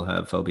sometimes people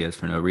have phobias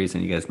for no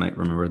reason. You guys might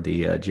remember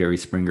the Jerry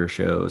Springer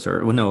shows,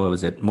 or well, no, what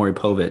was it? Maury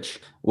Povich,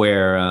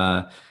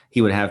 where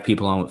he would have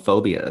people on with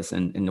phobias,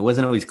 and it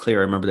wasn't always clear.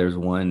 I remember there was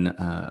one,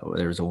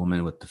 there was a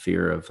woman with the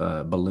fear of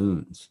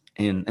balloons,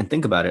 and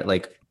think about it,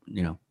 like,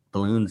 you know,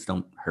 balloons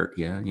don't hurt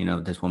you. You know,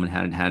 this woman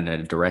hadn't had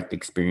a direct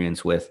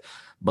experience with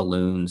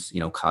balloons, you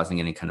know, causing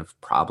any kind of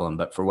problem,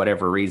 but for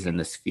whatever reason,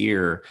 this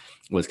fear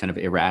was kind of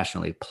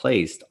irrationally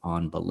placed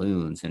on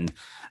balloons, and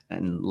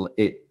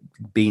it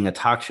being a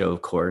talk show,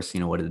 of course,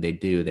 you know, what did they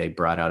do? They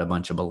brought out a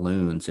bunch of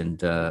balloons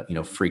and, you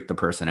know, freaked the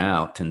person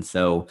out. And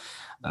so,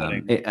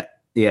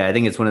 yeah, I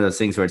think it's one of those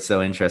things where it's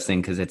so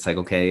interesting because it's like,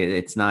 okay,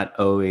 it's not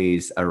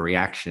always a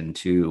reaction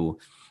to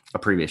a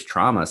previous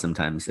trauma.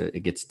 Sometimes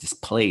it gets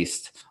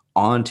displaced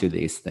onto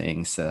these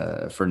things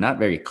for not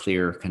very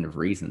clear kind of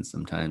reasons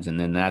sometimes. And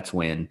then that's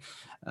when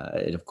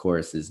it, of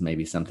course, is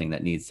maybe something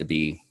that needs to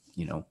be,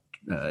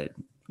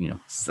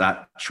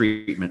 sought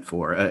treatment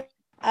for.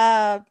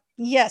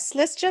 Yes,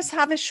 let's just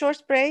have a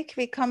short break.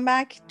 We come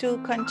back to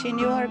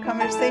continue our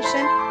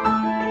conversation.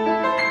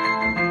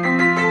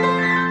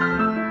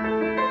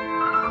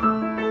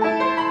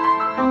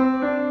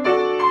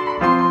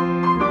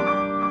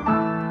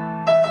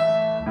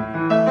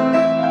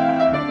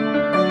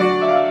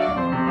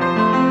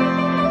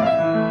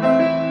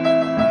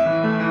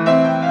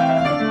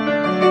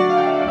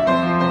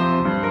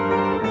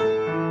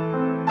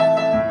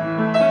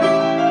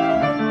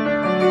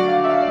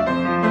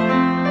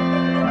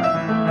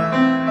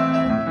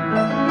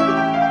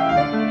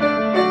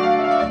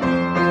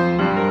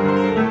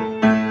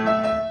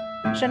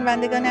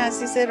 شنوندگان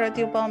عزیز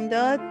رادیو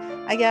بامداد،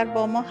 اگر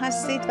با ما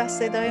هستید و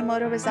صدای ما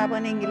رو به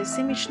زبان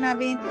انگلیسی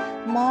میشنوین،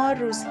 ما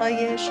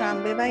روزهای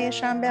شنبه و یه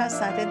شنبه از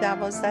ساعت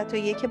 12 تا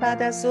 1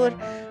 بعد از ظهر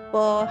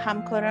با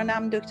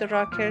همکارانم دکتر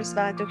راکرز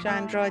و دکتر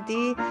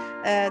اندرادی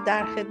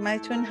در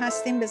خدمتتون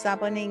هستیم. به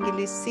زبان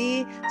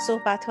انگلیسی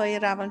صحبت‌های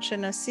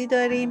روانشناسی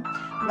داریم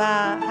و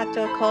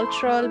حتی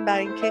کالچرال،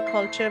 برای اینکه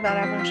کالچر و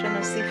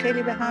روانشناسی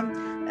خیلی به هم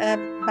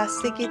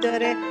بستگی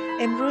داره.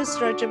 امروز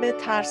راجع به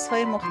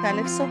ترس‌های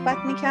مختلف صحبت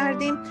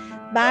می‌کردیم.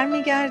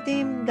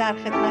 برمیگردیم، در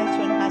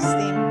خدمتتون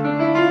هستیم.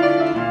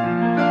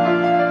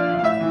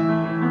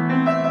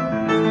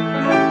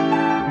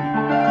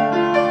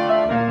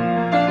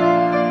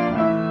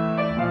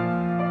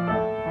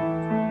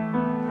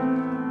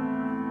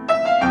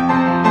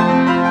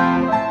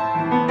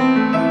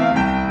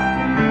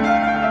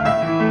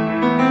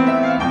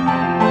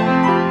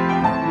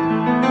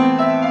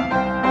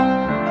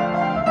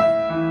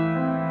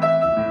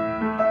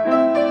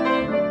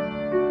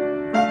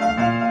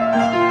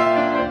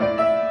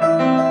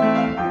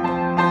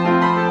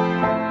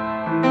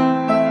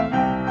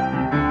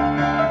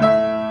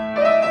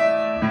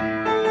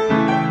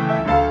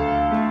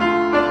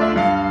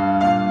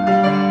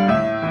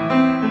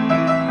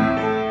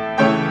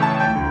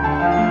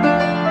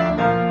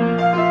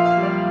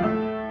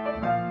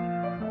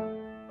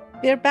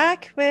 We're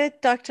back with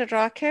Dr.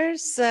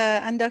 Rockers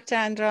and Dr.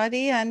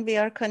 Andrade, and we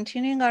are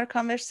continuing our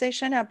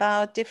conversation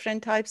about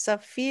different types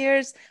of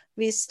fears.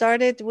 We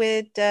started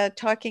with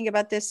talking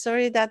about the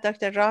story that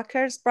Dr.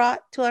 Rockers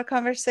brought to our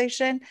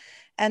conversation.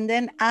 And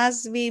then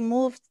as we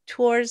moved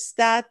towards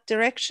that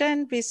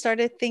direction, we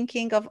started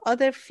thinking of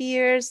other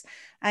fears,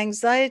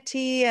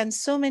 anxiety, and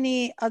so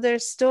many other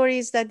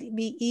stories that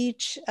we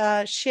each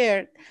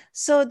shared.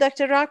 So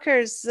Dr.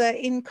 Rockers,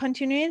 in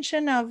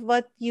continuation of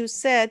what you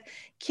said,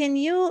 can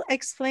you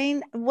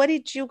explain what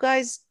did you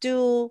guys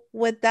do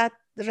with that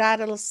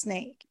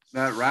rattlesnake?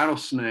 That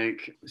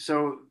rattlesnake, so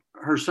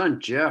her son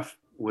Jeff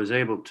was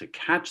able to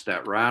catch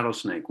that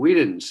rattlesnake. We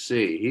didn't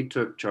see. He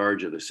took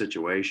charge of the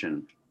situation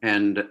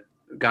and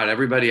got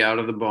everybody out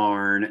of the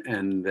barn,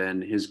 and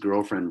then his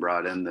girlfriend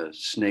brought in the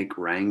snake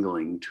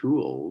wrangling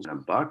tools, a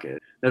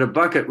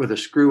bucket with a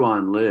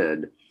screw-on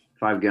lid,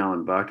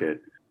 5-gallon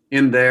bucket.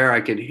 In there, I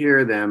could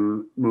hear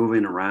them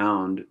moving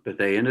around, but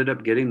they ended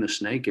up getting the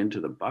snake into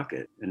the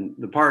bucket. And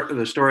the part of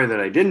the story that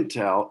I didn't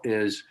tell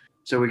is,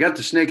 so we got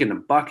the snake in the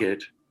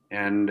bucket,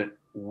 and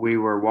we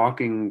were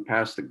walking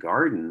past the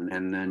garden,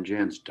 and then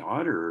Jan's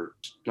daughter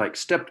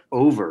stepped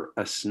over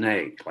a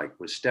snake,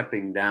 was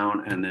stepping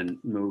down and then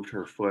moved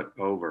her foot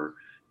over.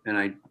 And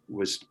I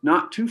was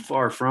not too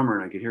far from her,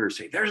 and I could hear her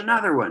say, "There's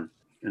another one."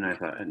 And I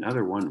thought,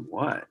 "Another one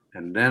what?"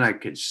 And then I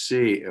could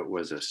see it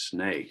was a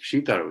snake.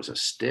 She thought it was a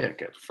stick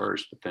at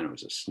first, but then it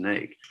was a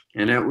snake.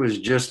 And it was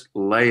just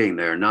laying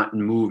there, not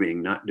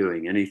moving, not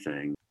doing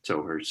anything.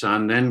 So her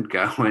son then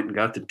went and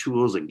got the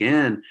tools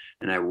again,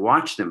 and I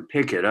watched him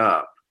pick it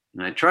up.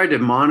 And I tried to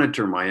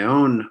monitor my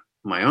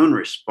own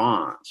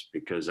response,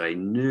 because I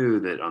knew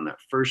that on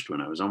that first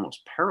one, I was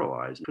almost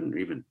paralyzed. I couldn't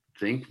even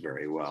think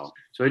very well.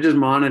 So I just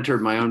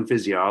monitored my own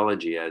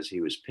physiology as he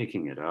was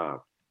picking it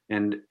up.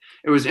 And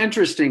it was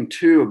interesting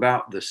too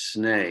about the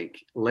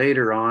snake.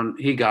 Later on,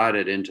 he got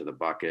it into the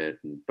bucket,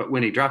 but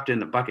when he dropped it in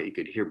the bucket, you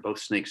could hear both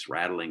snakes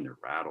rattling their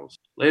rattles.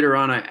 Later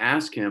on, I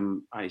asked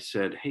him, I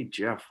said, "Hey,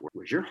 Jeff,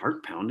 was your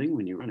heart pounding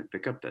when you were trying to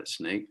pick up that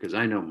snake? Because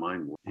I know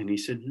mine was." And he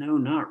said, "No,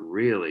 not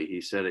really."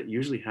 He said, "It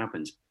usually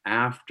happens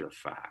after the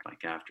fact,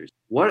 like after."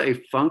 What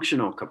a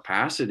functional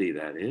capacity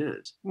that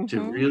is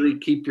to really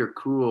keep your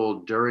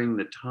cool during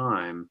the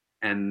time.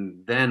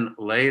 And then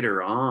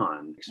later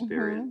on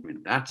experience. I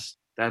mean, that's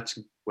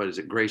what is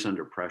it? Grace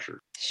under pressure.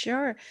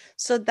 Sure.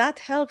 So that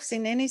helps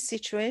in any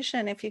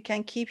situation if you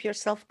can keep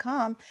yourself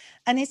calm.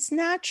 And it's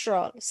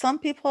natural. Some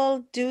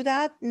people do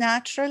that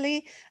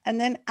naturally, and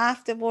then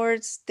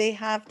afterwards they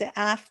have the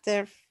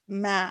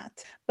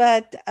aftermath.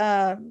 But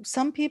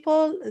some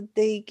people,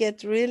 they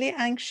get really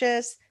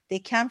anxious. They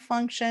can't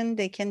function.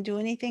 They can't do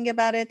anything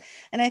about it.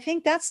 And I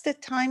think that's the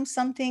time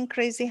something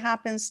crazy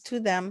happens to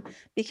them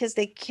because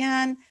they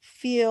can't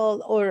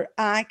feel or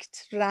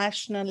act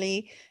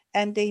rationally,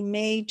 and they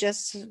may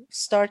just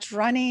start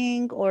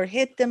running or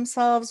hit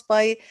themselves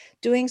by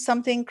doing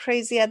something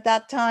crazy at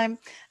that time.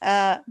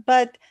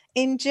 But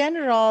in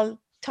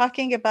general,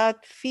 talking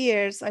about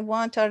fears, I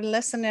want our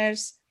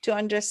listeners to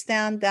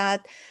understand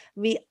that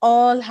we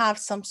all have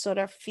some sort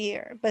of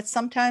fear, but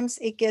sometimes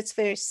it gets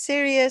very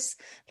serious,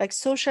 like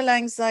social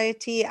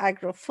anxiety,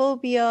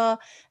 agoraphobia.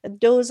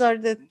 Those are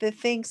the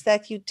things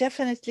that you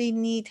definitely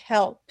need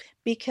help,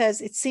 because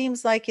it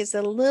seems like it's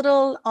a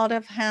little out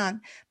of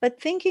hand.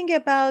 But thinking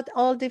about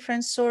all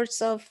different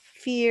sorts of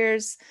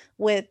fears,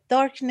 with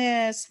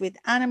darkness, with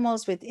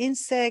animals, with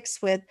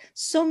insects, with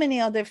so many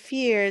other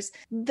fears,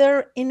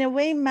 they're in a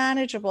way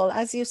manageable.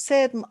 As you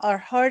said, our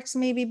hearts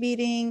may be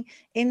beating,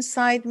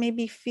 inside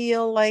maybe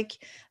feel like,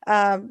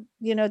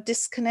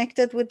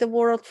 disconnected with the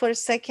world for a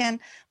second,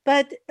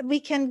 but we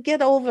can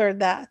get over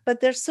that.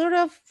 But there's sort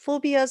of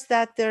phobias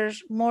that they're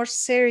more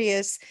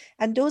serious,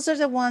 and those are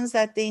the ones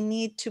that they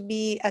need to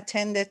be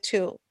attended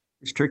to.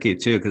 It's tricky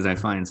too, because I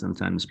find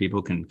sometimes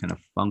people can kind of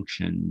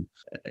function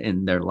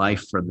in their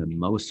life for the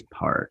most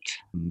part.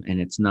 And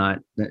it's not,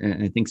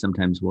 and I think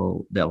sometimes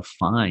they'll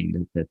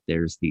find that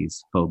there's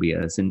these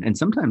phobias. And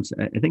sometimes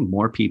I think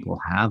more people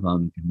have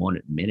them and won't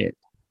admit it.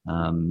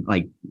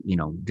 Like,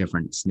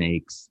 different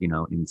snakes,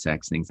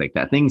 insects, things like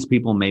that, things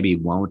people maybe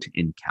won't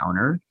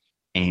encounter.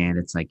 And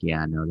it's like,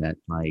 yeah, no, that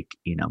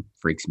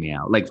freaks me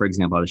out. Like, for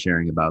example, I was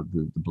sharing about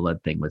the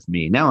blood thing with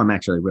me. Now I'm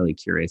actually really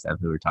curious as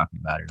we were talking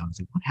about it. I was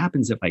like, what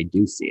happens if I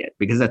do see it?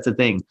 Because that's the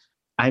thing.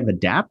 I've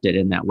adapted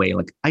in that way.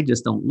 Like, I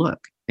just don't look.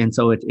 And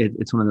so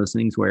it's one of those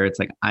things where it's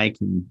like, I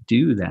can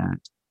do that.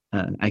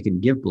 I can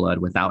give blood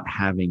without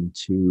having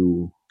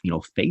to,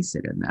 face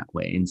it in that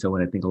way. And so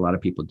what I think a lot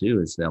of people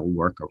do is they'll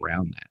work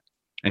around that.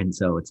 And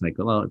so it's like,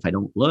 well, if I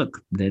don't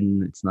look,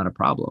 then it's not a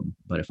problem.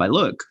 But if I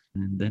look,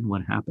 and then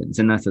what happens?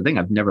 And that's the thing.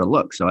 I've never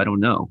looked, so I don't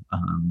know.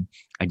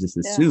 I just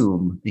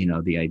assume,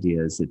 the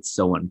idea is it's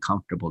so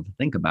uncomfortable to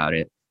think about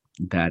it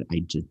that I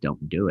just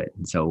don't do it.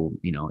 And so,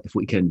 if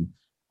we can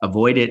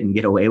avoid it and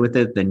get away with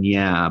it, then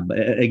yeah.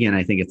 But again,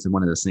 I think it's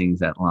one of those things,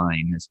 that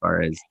line,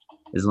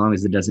 as long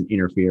as it doesn't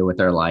interfere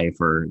with our life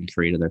or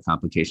create other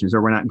complications,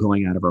 or we're not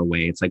going out of our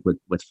way. It's like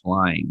with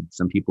flying.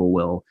 Some people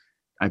will.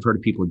 I've heard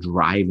of people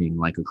driving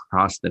like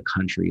across the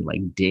country,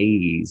 like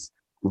days,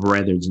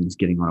 rather than just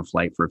getting on a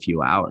flight for a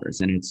few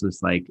hours. And it's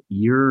just like,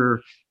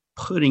 you're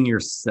putting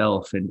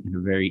yourself in a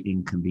very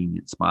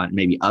inconvenient spot,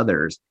 maybe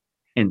others.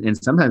 And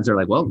sometimes they're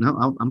like, well,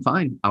 no, I'm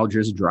fine. I'll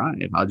just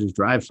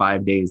drive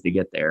 5 days to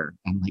get there.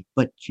 I'm like,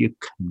 but you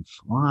can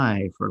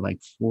fly for like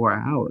 4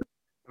 hours.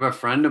 I have a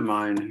friend of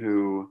mine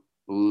who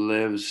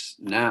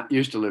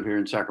used to live here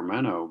in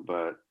Sacramento,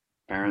 but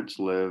parents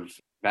live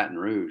Baton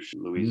Rouge,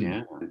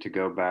 Louisiana. And to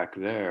go back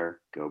there,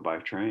 go by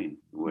train,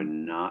 would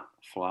not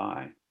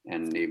fly.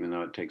 And even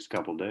though it takes a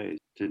couple days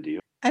to deal.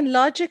 And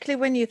logically,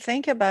 when you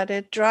think about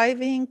it,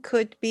 driving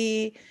could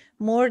be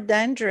more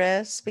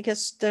dangerous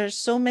because there's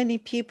so many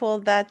people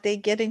that they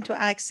get into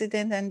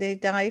accident and they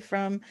die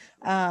from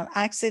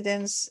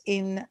accidents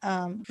in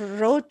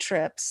road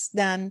trips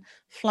than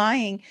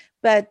flying.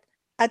 But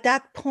at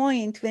that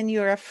point, when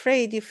you're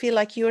afraid, you feel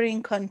like you're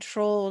in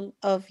control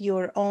of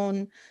your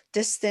own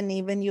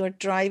destiny when you're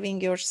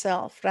driving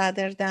yourself,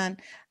 rather than.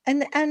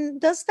 And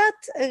does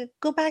that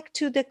go back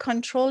to the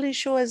control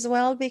issue as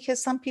well?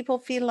 Because some people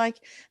feel like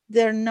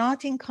they're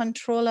not in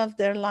control of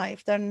their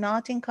life. They're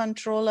not in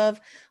control of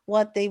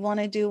what they want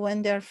to do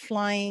when they're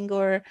flying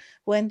or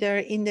when they're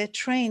in the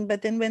train.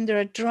 But then when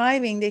they're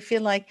driving, they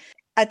feel like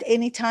at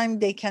any time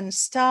they can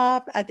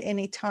stop, at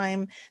any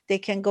time they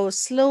can go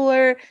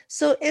slower.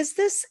 So is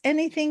this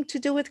anything to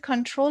do with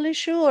control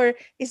issue, or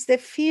is the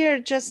fear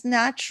just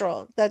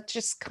natural that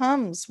just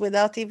comes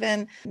without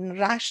even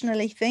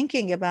rationally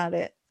thinking about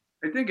it?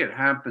 I think it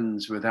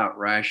happens without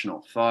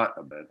rational thought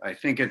of it. I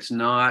think it's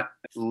not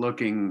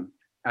looking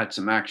at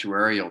some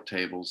actuarial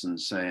tables and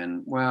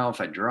saying, well,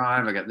 if I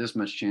drive, I got this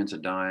much chance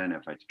of dying.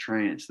 If I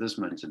train, it's this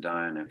much of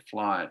dying. If I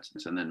fly,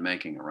 and then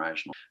making a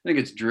rational. I think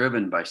it's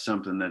driven by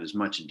something that is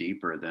much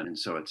deeper than, and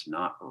so it's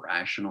not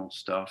rational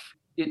stuff.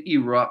 it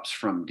erupts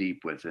from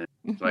deep within.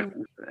 Mhm. Like,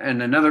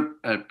 and another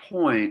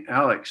point,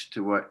 Alex,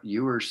 to what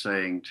you were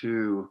saying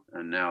too,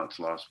 and now it's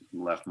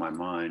left my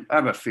mind. I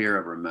have a fear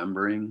of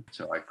remembering,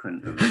 so I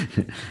couldn't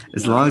remember.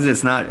 As long as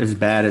it's not as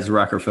bad as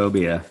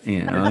rockerphobia,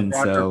 and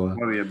so.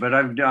 But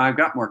I've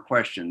got more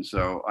questions,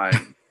 so I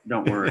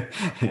don't worry.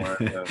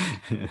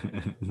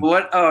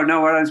 What? Oh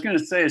no, what I was going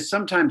to say is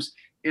sometimes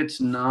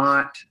it's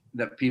not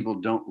that people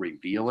don't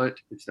reveal it;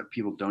 it's that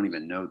people don't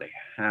even know they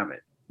have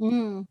it.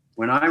 Mm.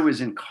 When I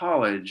was in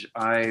college,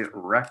 I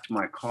wrecked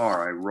my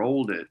car. I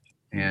rolled it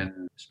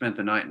and spent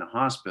the night in the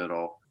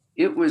hospital.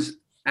 It was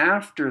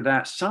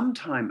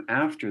sometime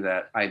after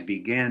that, I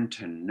began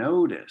to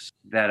notice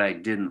that I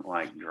didn't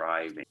like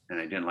driving, and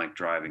I didn't like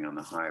driving on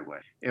the highway.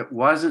 It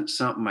wasn't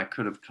something I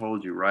could have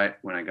told you right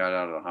when I got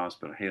out of the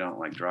hospital, hey, I don't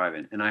like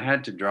driving. And I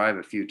had to drive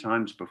a few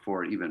times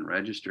before it even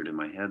registered in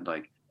my head,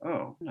 like,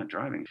 oh, I'm not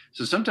driving.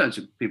 So sometimes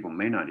people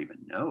may not even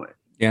know it.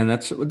 Yeah, and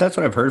that's what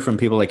I've heard from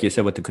people, like you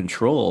said, with the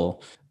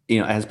control.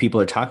 As people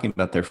are talking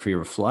about their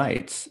fear of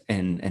flights,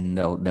 and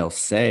they'll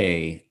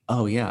say,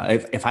 "Oh yeah,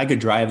 if I could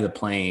drive the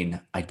plane,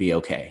 I'd be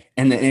okay."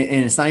 And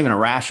it's not even a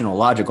rational,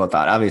 logical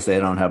thought. Obviously, they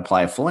don't have to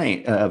fly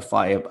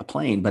a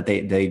plane, but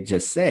they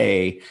just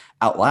say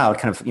out loud,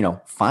 kind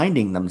of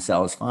finding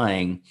themselves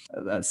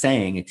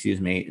saying, "Excuse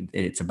me,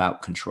 it's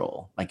about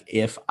control. Like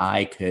if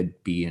I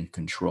could be in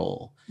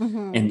control."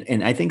 Mhm.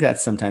 And I think that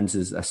sometimes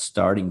is a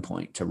starting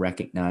point to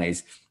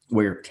recognize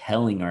we're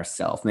telling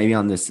ourselves, maybe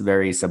on this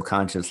very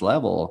subconscious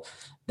level,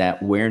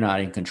 that we're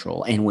not in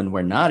control. And when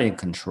we're not in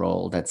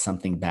control, that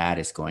something bad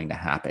is going to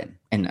happen.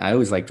 And I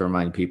always like to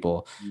remind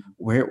people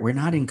we're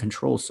not in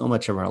control so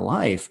much of our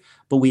life,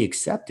 but we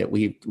accept it.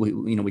 We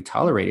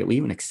tolerate it. We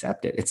even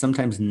accept it. It's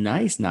sometimes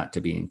nice not to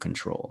be in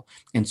control.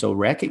 And so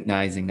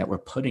recognizing that we're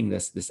putting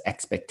this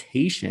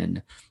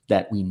expectation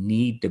that we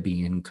need to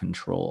be in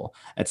control.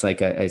 It's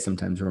like I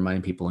sometimes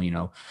remind people,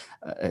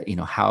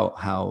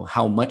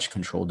 how much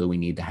control do we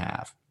need to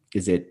have?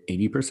 Is it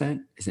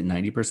 80%? Is it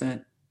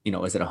 90%?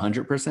 Is it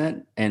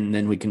 100%? And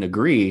then we can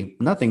agree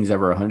nothing's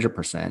ever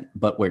 100%,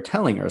 but we're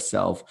telling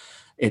ourselves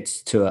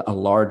it's to a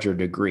larger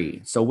degree.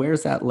 So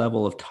where's that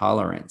level of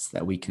tolerance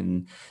that we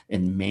can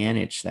and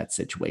manage that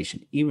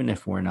situation, even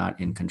if we're not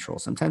in control?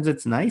 Sometimes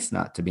it's nice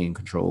not to be in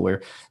control.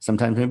 Where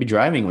sometimes maybe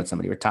driving with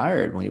somebody, we're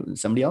tired when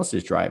somebody else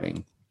is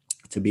driving.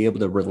 To be able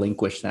to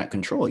relinquish that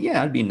control.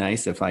 Yeah, it'd be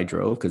nice if I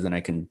drove, because then I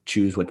can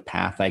choose what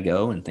path I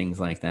go and things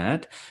like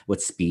that.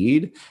 With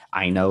speed,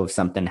 I know if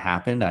something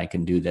happened, I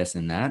can do this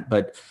and that.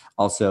 But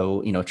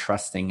also,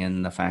 trusting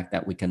in the fact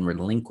that we can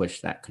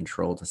relinquish that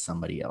control to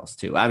somebody else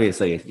too.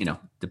 Obviously,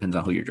 depends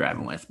on who you're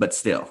driving with, but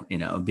still,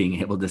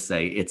 being able to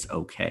say it's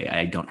okay.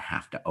 I don't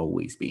have to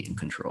always be in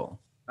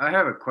control. I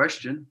have a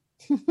question.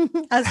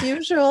 As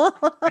usual.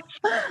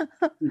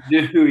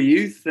 Do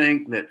you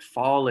think that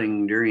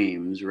falling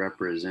dreams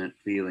represent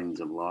feelings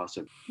of loss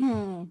of,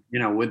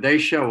 would they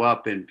show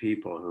up in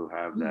people who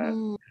have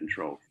that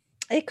control?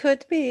 It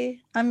could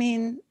be. I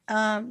mean,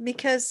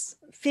 because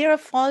fear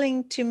of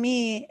falling, to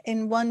me,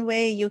 in one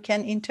way, you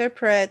can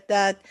interpret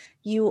that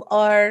you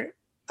are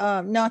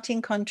not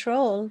in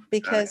control,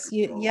 because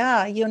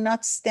you're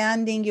not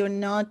standing, you're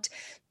not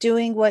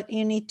doing what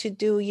you need to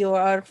do, you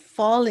are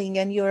falling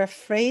and you're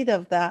afraid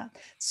of that.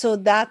 So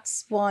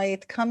that's why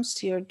it comes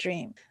to your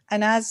dream.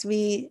 And as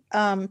we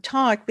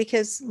talk,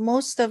 because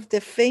most of the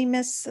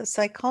famous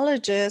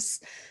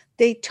psychologists,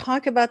 they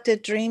talk about the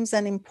dreams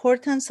and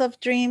importance of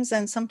dreams.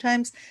 And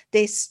sometimes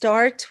they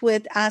start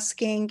with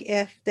asking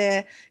if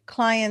the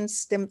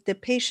clients, the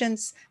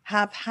patients,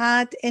 have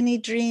had any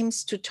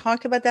dreams, to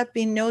talk about that.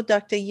 We know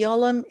Dr.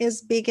 Yolom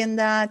is big in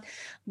that.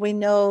 We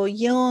know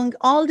Jung,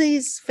 all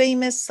these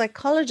famous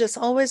psychologists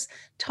always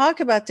talk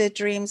about their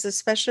dreams,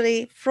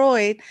 especially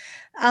Freud.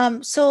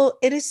 So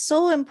it is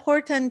so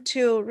important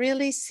to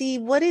really see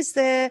what is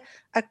the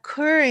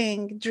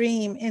occurring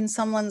dream in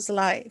someone's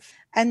life.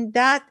 And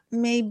that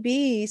may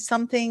be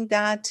something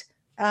that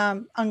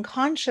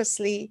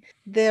unconsciously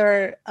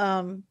they're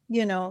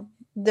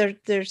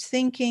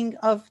thinking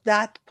of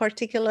that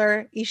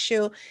particular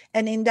issue.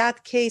 And in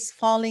that case,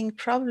 falling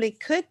probably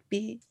could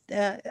be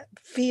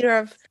fear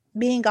of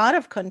being out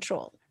of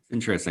control.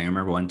 Interesting. I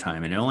remember one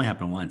time, and it only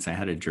happened once. I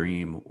had a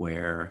dream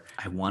where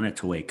I wanted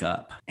to wake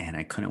up and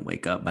I couldn't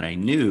wake up, but I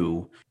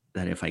knew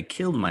that if I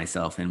killed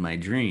myself in my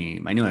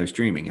dream, I knew I was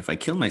dreaming. If I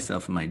killed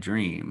myself in my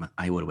dream,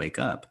 I would wake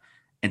up.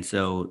 And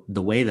so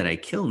the way that I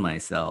killed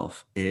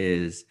myself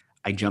is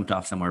I jumped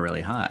off somewhere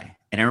really high.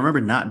 And I remember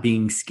not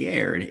being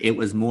scared. It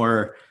was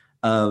more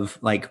of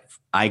like,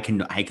 I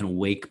can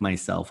wake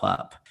myself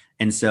up.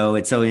 And so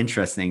it's so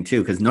interesting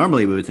too, because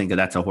normally we would think that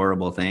that's a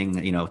horrible thing,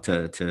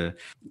 to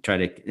try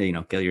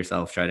to, kill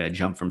yourself, try to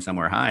jump from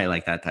somewhere high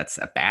like that. That's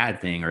a bad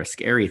thing or a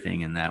scary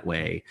thing in that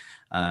way.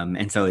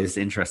 And so it's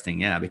interesting.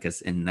 Yeah,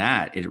 because in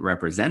that it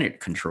represented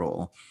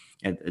control,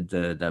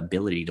 the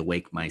ability to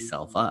wake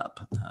myself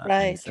up.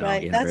 Right.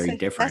 Yeah, that's very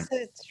different.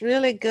 That's a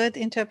really good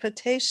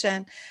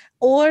interpretation.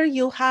 Or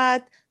you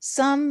had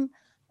some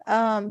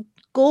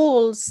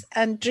goals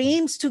and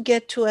dreams to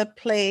get to a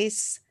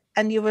place,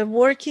 and you were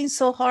working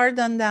so hard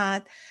on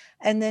that,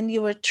 and then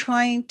you were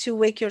trying to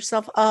wake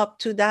yourself up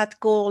to that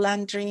goal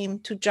and dream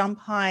to jump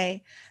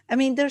high. I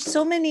mean, there's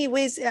so many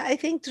ways. I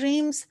think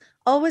dreams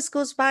always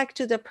goes back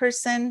to the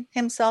person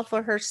himself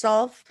or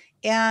herself.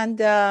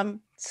 And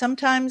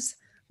sometimes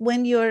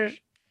when you're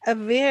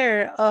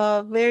aware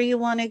of where you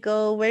want to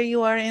go, where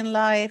you are in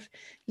life,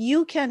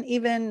 you can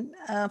even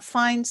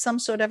find some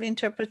sort of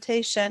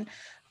interpretation.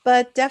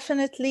 But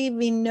definitely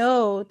we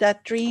know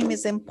that dream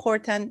is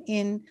important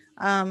in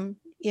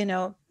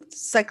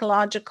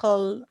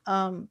psychological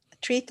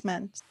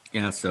treatment.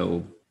 Yeah,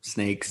 so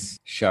snakes,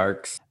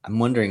 sharks. I'm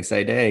wondering,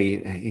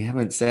 Saide, you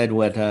haven't said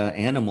what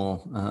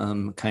animal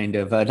kind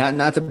of,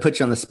 not to put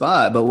you on the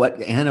spot, but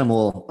what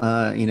animal,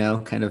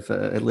 kind of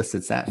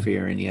elicits that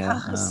fear in you?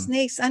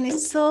 Snakes. And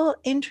it's so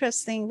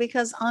interesting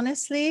because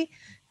honestly,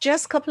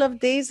 just a couple of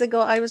days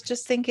ago, I was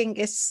just thinking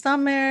it's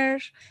summer,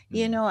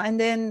 and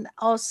then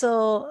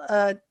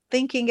also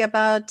thinking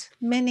about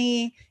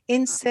many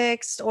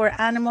insects or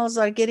animals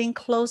are getting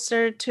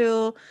closer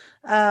to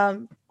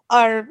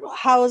our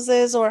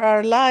houses or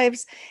our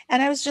lives.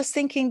 And I was just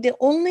thinking the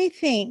only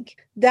thing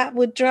that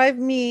would drive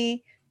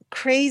me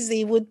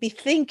crazy would be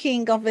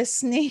thinking of a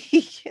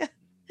snake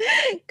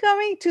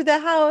coming to the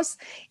house.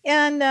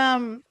 And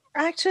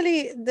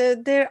actually,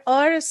 there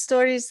are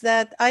stories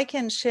that I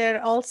can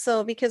share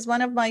also, because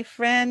one of my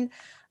friend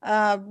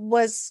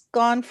was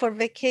gone for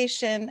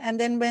vacation, and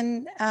then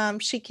when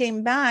she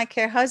came back,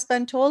 her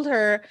husband told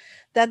her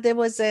that there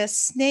was a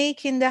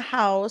snake in the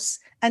house,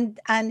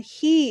 and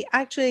he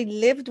actually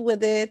lived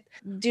with it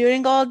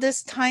during all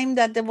this time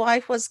that the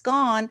wife was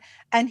gone,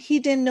 and he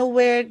didn't know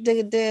where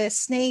the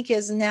snake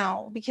is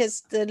now,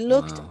 because they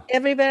looked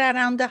everywhere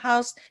around the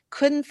house,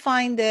 couldn't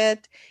find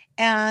it,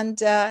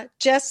 and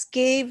just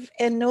gave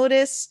a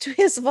notice to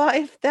his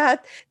wife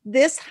that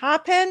this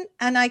happened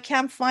and I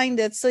can't find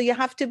it, so you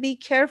have to be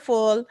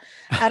careful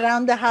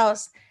around the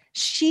house.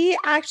 She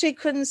actually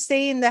couldn't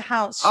stay in the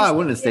house. I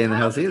wouldn't stay in the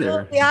house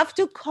either. We have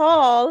to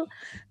call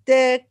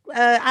the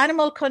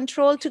animal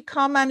control to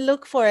come and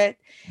look for it.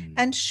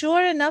 And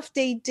sure enough,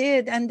 they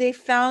did, and they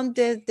found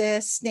the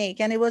snake,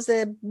 and it was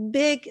a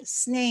big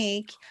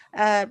snake.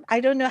 I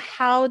don't know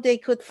how they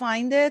could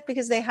find it,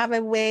 because they have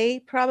a way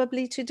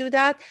probably to do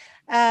that,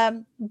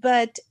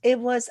 but it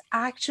was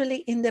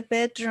actually in the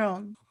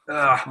bedroom.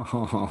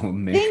 Oh,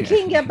 man.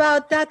 Thinking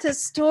about that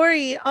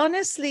story,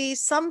 honestly,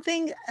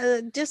 something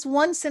just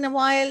once in a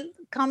while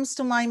comes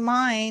to my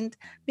mind,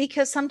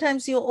 because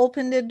sometimes you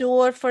open the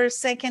door for a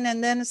second,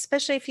 and then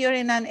especially if you're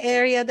in an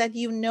area that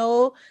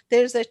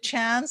there's a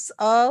chance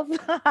of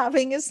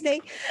having a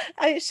snake,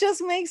 it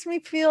just makes me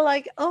feel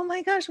like, oh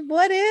my gosh,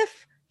 what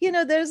if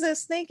there's a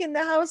snake in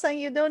the house and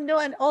you don't know,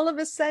 and all of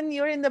a sudden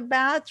you're in the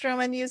bathroom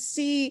and you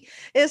see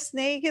a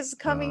snake is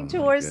coming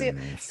towards you.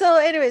 So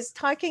anyways,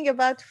 talking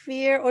about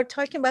fear or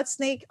talking about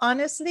snake,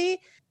 honestly,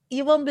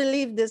 you won't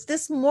believe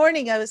this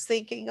morning I was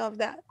thinking of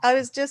that.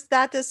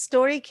 That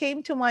story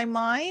came to my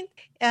mind.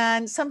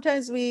 And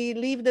sometimes we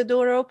leave the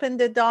door open,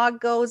 the dog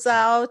goes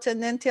out,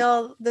 and then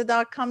till the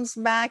dog comes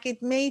back,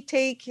 it may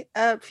take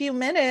a few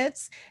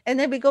minutes, and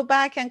then we go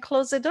back and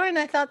close the door. And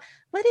I thought,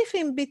 what if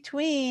in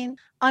between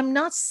I'm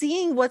not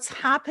seeing what's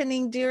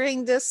happening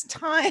during this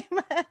time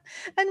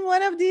and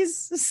one of these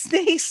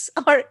snakes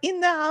are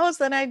in the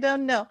house and I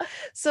don't know?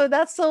 So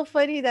that's so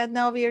funny that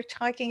now we are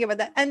talking about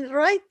that. And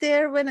right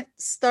there, when I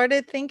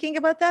started thinking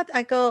about that,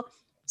 I go,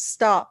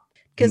 stop.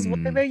 Because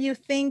whenever you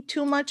think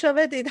too much of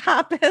it, it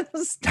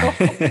happens.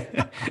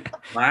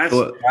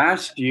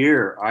 Last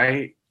year,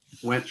 I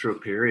went through a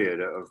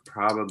period of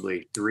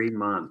probably 3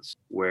 months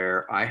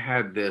where I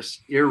had this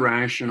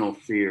irrational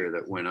fear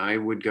that when I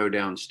would go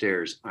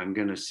downstairs, I'm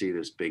going to see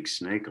this big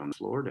snake on the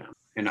floor down.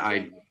 And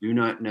I do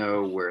not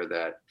know where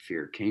that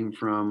fear came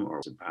from or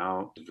was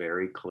about.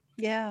 Very clear.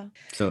 Yeah.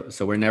 So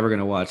we're never going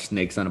to watch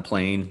Snakes on a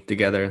Plane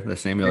together, the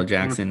Samuel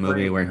Jackson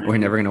movie. We're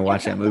never going to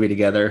watch that movie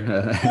together.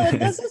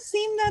 Does it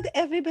seem that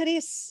everybody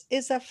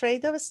is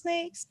afraid of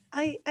snakes?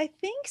 I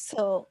think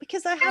so,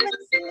 because I haven't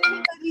seen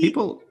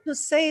anybody to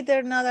say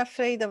they're not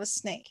afraid of a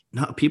snake.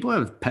 No, people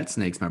have pet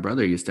snakes. My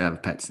brother used to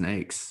have pet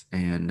snakes,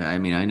 and I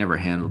mean, I never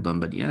handled them,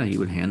 but yeah, he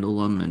would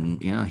handle them,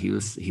 and yeah, he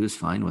was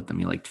fine with them.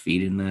 He liked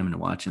feeding them and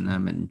watching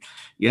them, and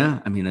yeah,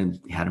 I mean,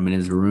 I had them in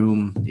his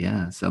room.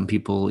 Yeah, some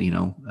people,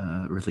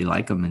 really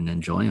like them and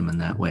enjoy them in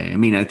that way. I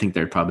mean, I think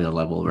there's probably a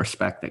level of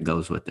respect that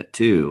goes with it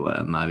too.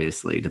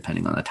 Obviously,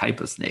 depending on the type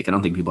of snake. I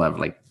don't think people have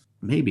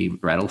maybe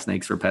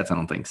rattlesnakes for pets. I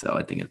don't think so.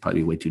 I think it'd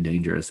probably be way too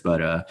dangerous.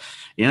 But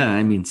yeah,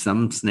 I mean,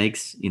 some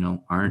snakes,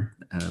 aren't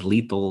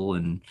lethal,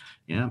 and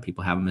yeah,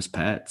 people have them as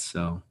pets.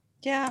 So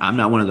yeah, I'm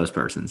not one of those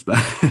persons, but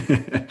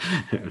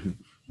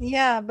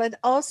yeah, but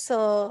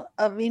also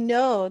we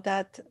know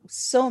that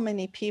so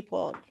many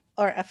people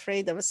are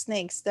afraid of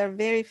snakes. There are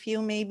very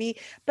few maybe,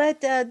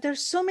 but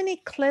there's so many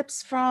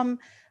clips from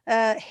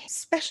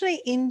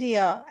especially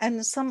India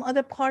and some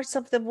other parts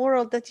of the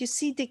world, that you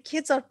see the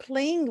kids are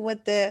playing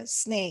with the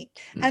snake.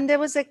 And there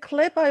was a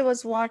clip I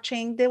was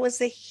watching. There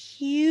was a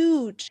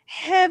huge,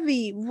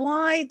 heavy,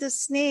 wide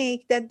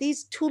snake that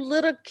these two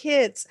little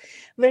kids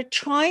were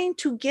trying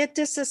to get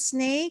this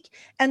snake.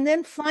 And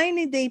then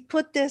finally they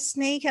put the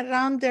snake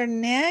around their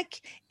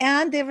neck,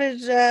 and they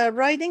were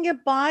riding a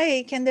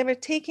bike, and they were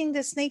taking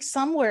the snake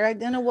somewhere. I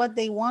don't know what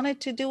they wanted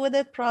to do with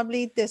it.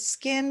 Probably the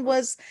skin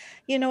was,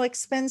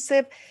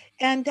 expensive.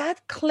 And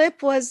that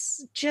clip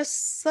was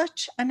just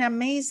such an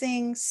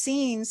amazing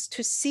scenes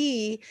to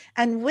see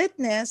and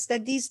witness,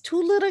 that these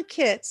two little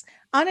kids,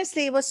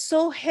 honestly, it was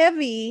so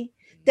heavy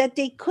that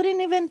they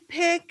couldn't even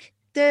pick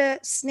the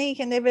snake,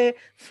 and they were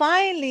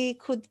finally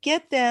could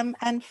get them.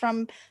 And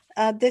from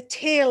the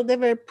tail, they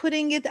were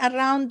putting it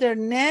around their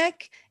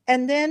neck.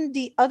 And then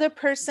the other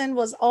person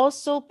was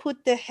also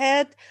put the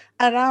head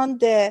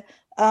around the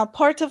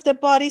part of the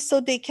body so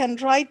they can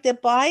ride the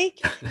bike.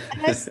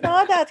 And I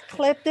saw that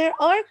clip. There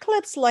are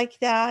clips like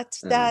that,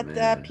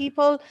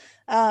 people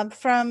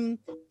from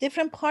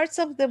different parts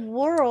of the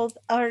world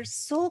are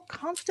so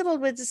comfortable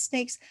with the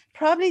snakes.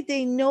 Probably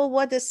they know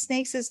what the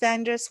snakes is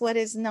dangerous, what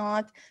is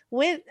not.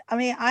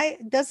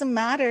 It doesn't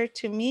matter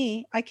to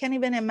me. I can't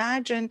even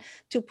imagine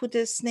to put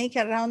a snake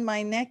around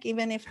my neck,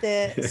 even if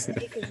the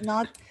snake is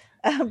not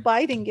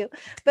biting you.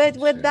 But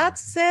with that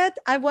said,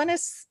 I want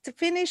us to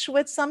finish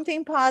with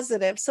something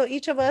positive. So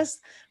each of us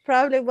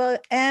probably will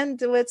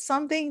end with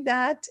something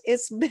that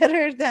is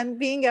better than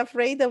being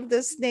afraid of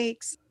the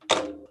snakes.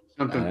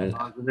 Something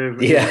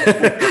positive.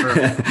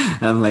 Yeah.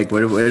 I'm like,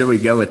 where do we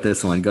go with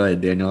this one? Go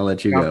ahead, Daniel. I'll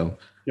let you go.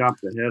 Chop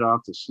the head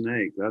off the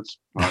snake. That's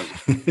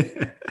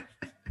positive.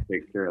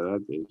 Take care of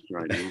that beast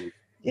right now.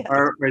 Yes.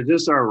 Is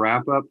this our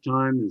wrap-up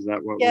time? Is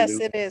that what we're doing? Yes,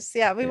 it is.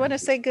 Yeah, we want to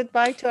say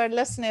goodbye to our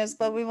listeners,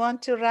 but we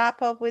want to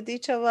wrap up with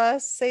each of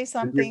us, say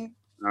something.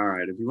 All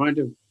right. If you want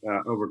to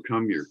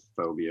overcome your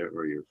phobia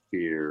or your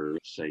fear,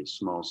 say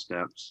small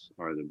steps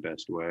are the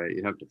best way.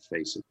 You have to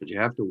face it, but you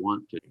have to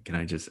want to. Can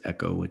I just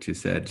echo what you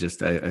said?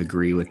 Just I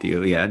agree with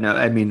you. Yeah. No,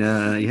 I mean,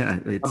 yeah.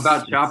 It's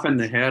about chopping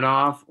the head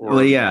off.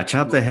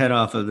 Chop the head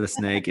off of the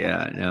snake.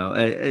 Yeah. No,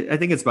 I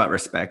think it's about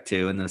respect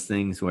too, and those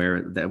things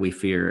that we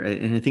fear.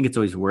 And I think it's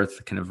always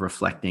worth kind of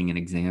reflecting and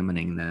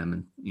examining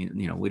them.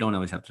 And we don't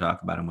always have to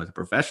talk about them with a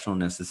professional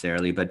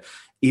necessarily, but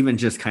even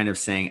just kind of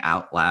saying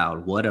out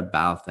loud, what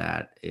about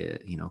that,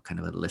 kind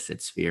of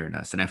elicits fear in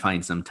us. And I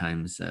find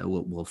sometimes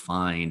we'll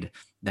find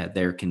that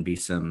there can be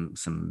some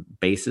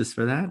basis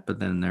for that, but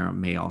then there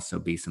may also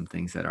be some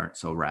things that aren't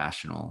so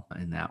rational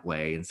in that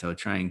way. And so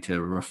trying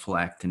to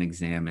reflect and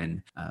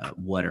examine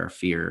what our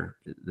fear,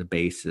 the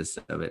basis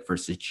of it,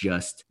 versus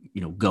just,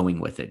 going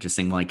with it, just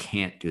saying, well, I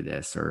can't do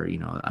this, or,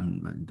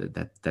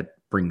 that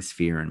brings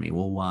fear in me.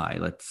 Well, why?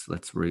 Let's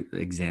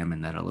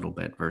examine that a little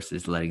bit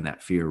versus letting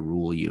that fear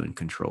rule you and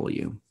control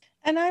you.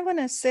 And I want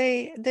to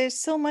say there's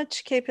so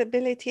much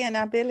capability and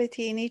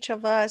ability in each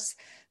of us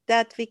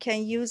that we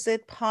can use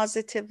it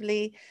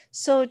positively.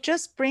 So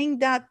just bring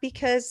that,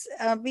 because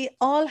we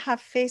all have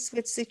faced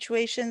with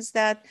situations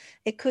that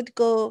it could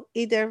go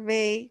either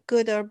way,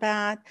 good or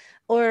bad,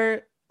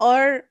 or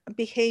our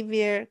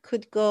behavior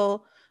could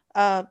go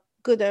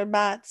good or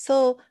bad.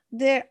 So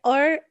there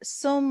are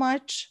so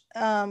much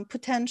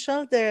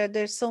potential.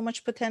 There's so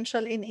much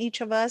potential in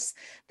each of us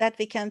that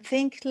we can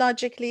think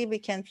logically, we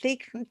can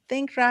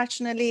think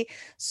rationally.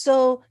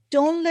 So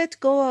don't let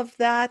go of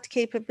that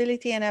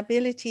capability and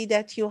ability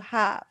that you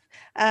have.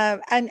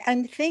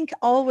 And think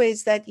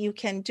always that you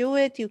can do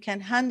it, you can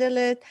handle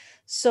it.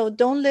 So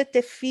don't let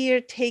the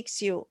fear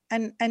takes you.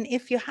 And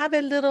if you have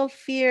a little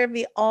fear,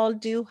 we all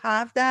do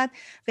have that.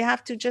 We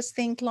have to just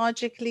think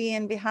logically,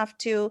 and we have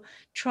to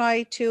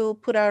try to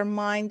put our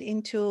mind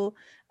into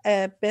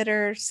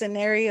better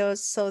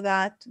scenarios so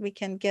that we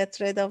can get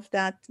rid of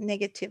that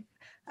negative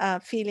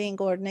feeling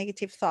or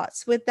negative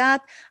thoughts. With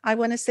that, I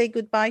want to say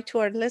goodbye to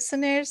our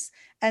listeners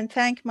and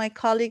thank my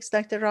colleagues,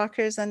 Dr.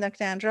 Rockers and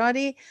Dr.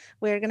 Andrade.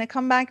 We're going to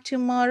come back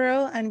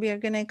tomorrow, and we are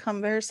going to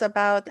converse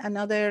about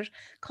another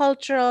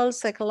cultural,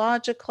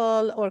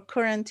 psychological, or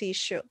current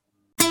issue.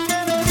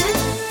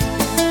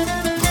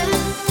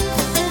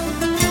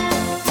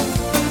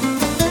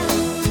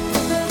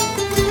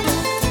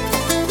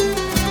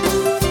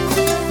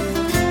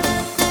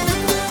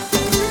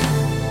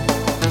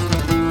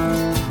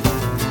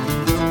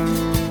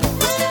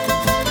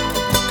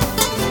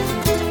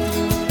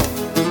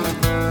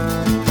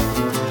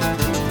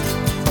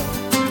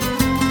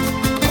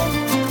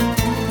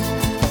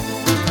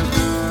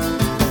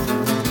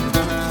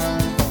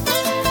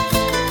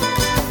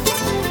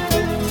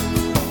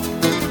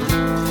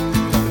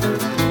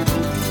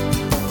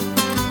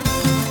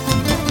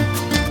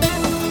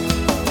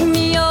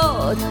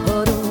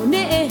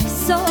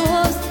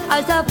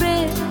 از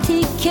ابر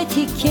تیکه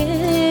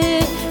تیکه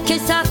که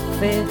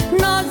سقف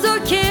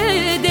نازک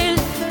دل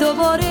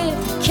دوباره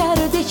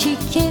کرده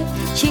چیکه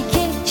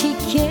چیکه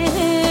چیکه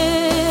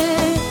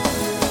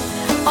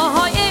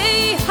آهای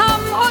ای هم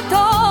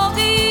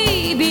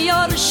اتاقی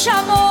بیار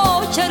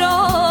شمع و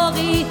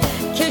چراغی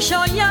که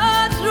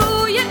شاید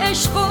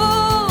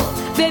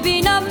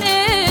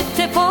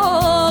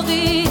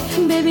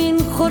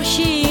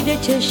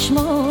خورشید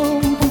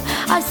چشمام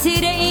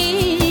اسیر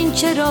این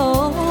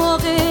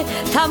چراغه.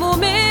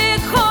 تموم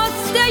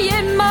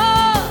خواسته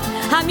ما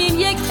همین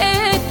یک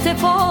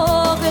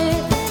اتفاقه.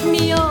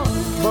 میاد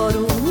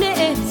بارون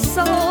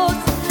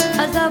احساس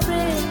از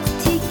ابر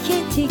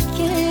تیکه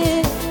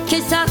تیکه که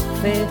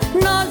سقف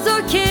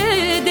نازک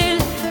دل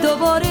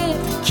دوباره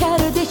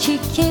کرده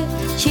چیکه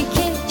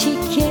چیکه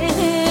چیکه.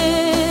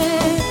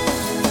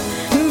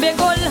 به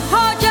گل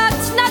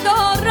حاجت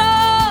نداره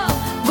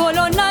گل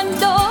و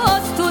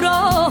ننداز تو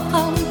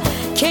راهم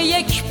که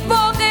یک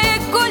باغ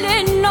گل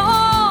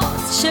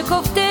ناز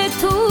شکفته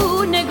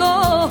تو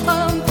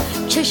نگاهم.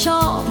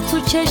 چشام تو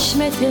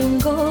چشمت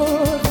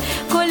انگار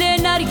گل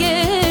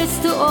نرگس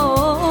تو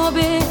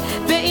آبه.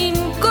 به این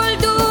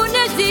گلدون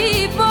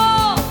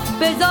زیبا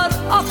بذار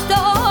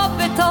آفتاب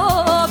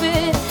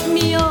بتابه.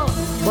 میاد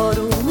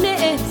بارون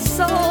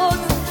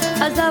احساس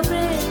از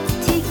ابر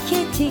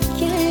تیکه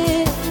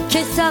تیکه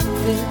که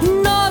سقف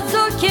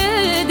نازک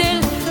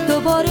دل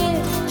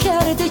دوباره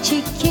کرده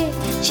چیکه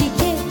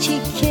چیکه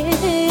چیکه.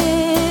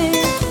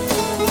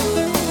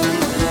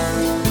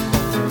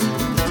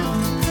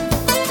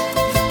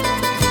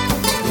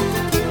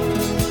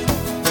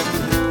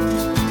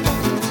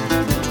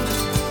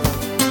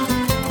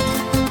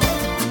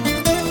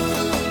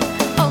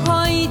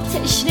 آهای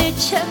تشنه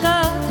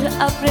چقدر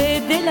ابر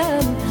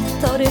دلم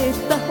داره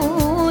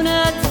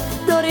بهونت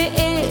داره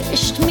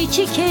عشق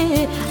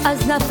میچیکه از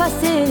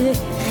نفس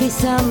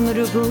خیسم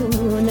رو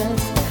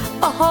گونت.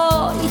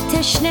 آهای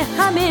تشنه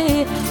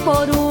همه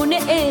بارون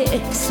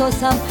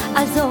احساسم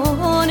از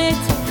آنت.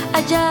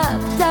 عجب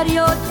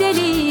دریا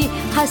دلی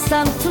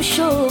هستم تو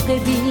شوق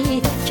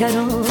بی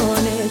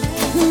کرانت.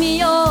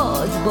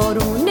 میاد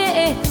بارون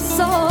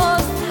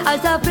احساس از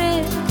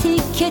ابر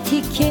تیکه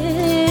تیکه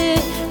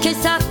که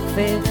سقف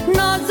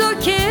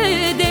نازک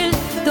دل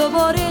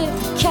دوباره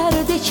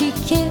کرده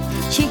چیکه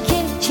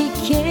چیکه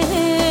چیکه.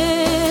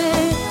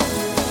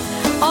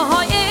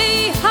 آهای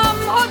ای هم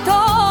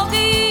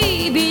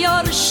اتاقی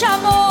بیار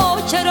شمع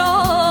و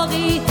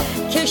چراغی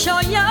که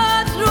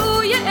شاید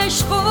روی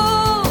عشقو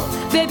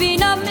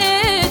ببینم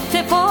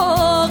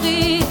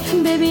اتفاقی.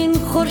 ببین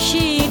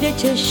خورشید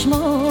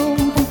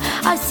چشمام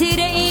اسیر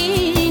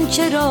این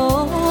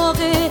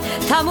چراغه.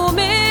 تموم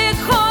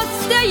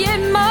خواسته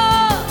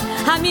ما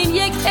همین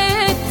یک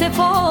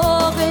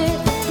اتفاقه.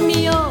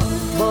 میاد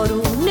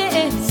بارون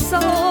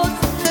احساس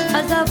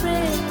از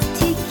ابر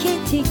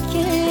تیکه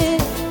تیکه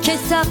که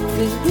سقف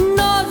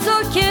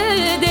نازک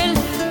دل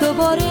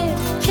دوباره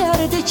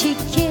کرده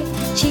چیکه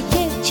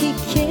چیکه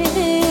چیکه.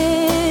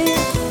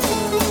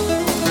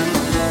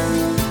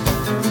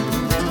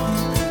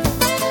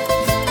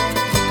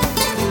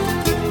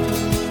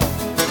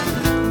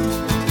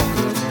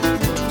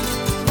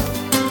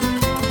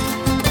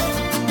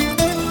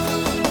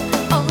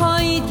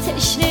 آهای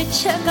تشنه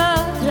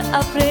چقدر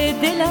ابر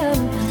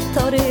دلم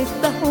داره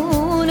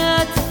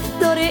بهونت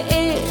داره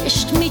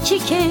عشق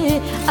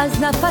میچیکه از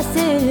نفس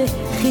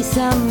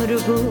خیسم رو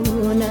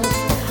گونت.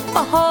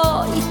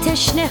 آهای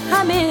تشنه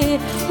همه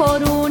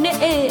بارون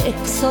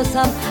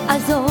احساسم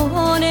از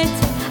آنت.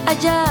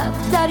 عجب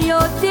دریا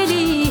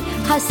دلی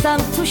هستم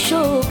تو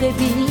شوق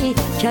بی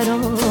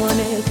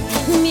کرانت.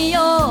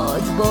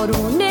 میاد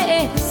بارون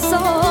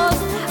احساس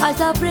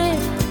از ابر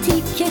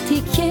تیکه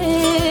تیکه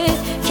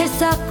که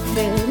سقف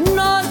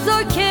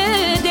نازک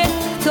دل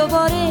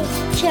دوباره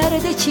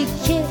کرده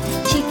چیکه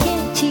چیکه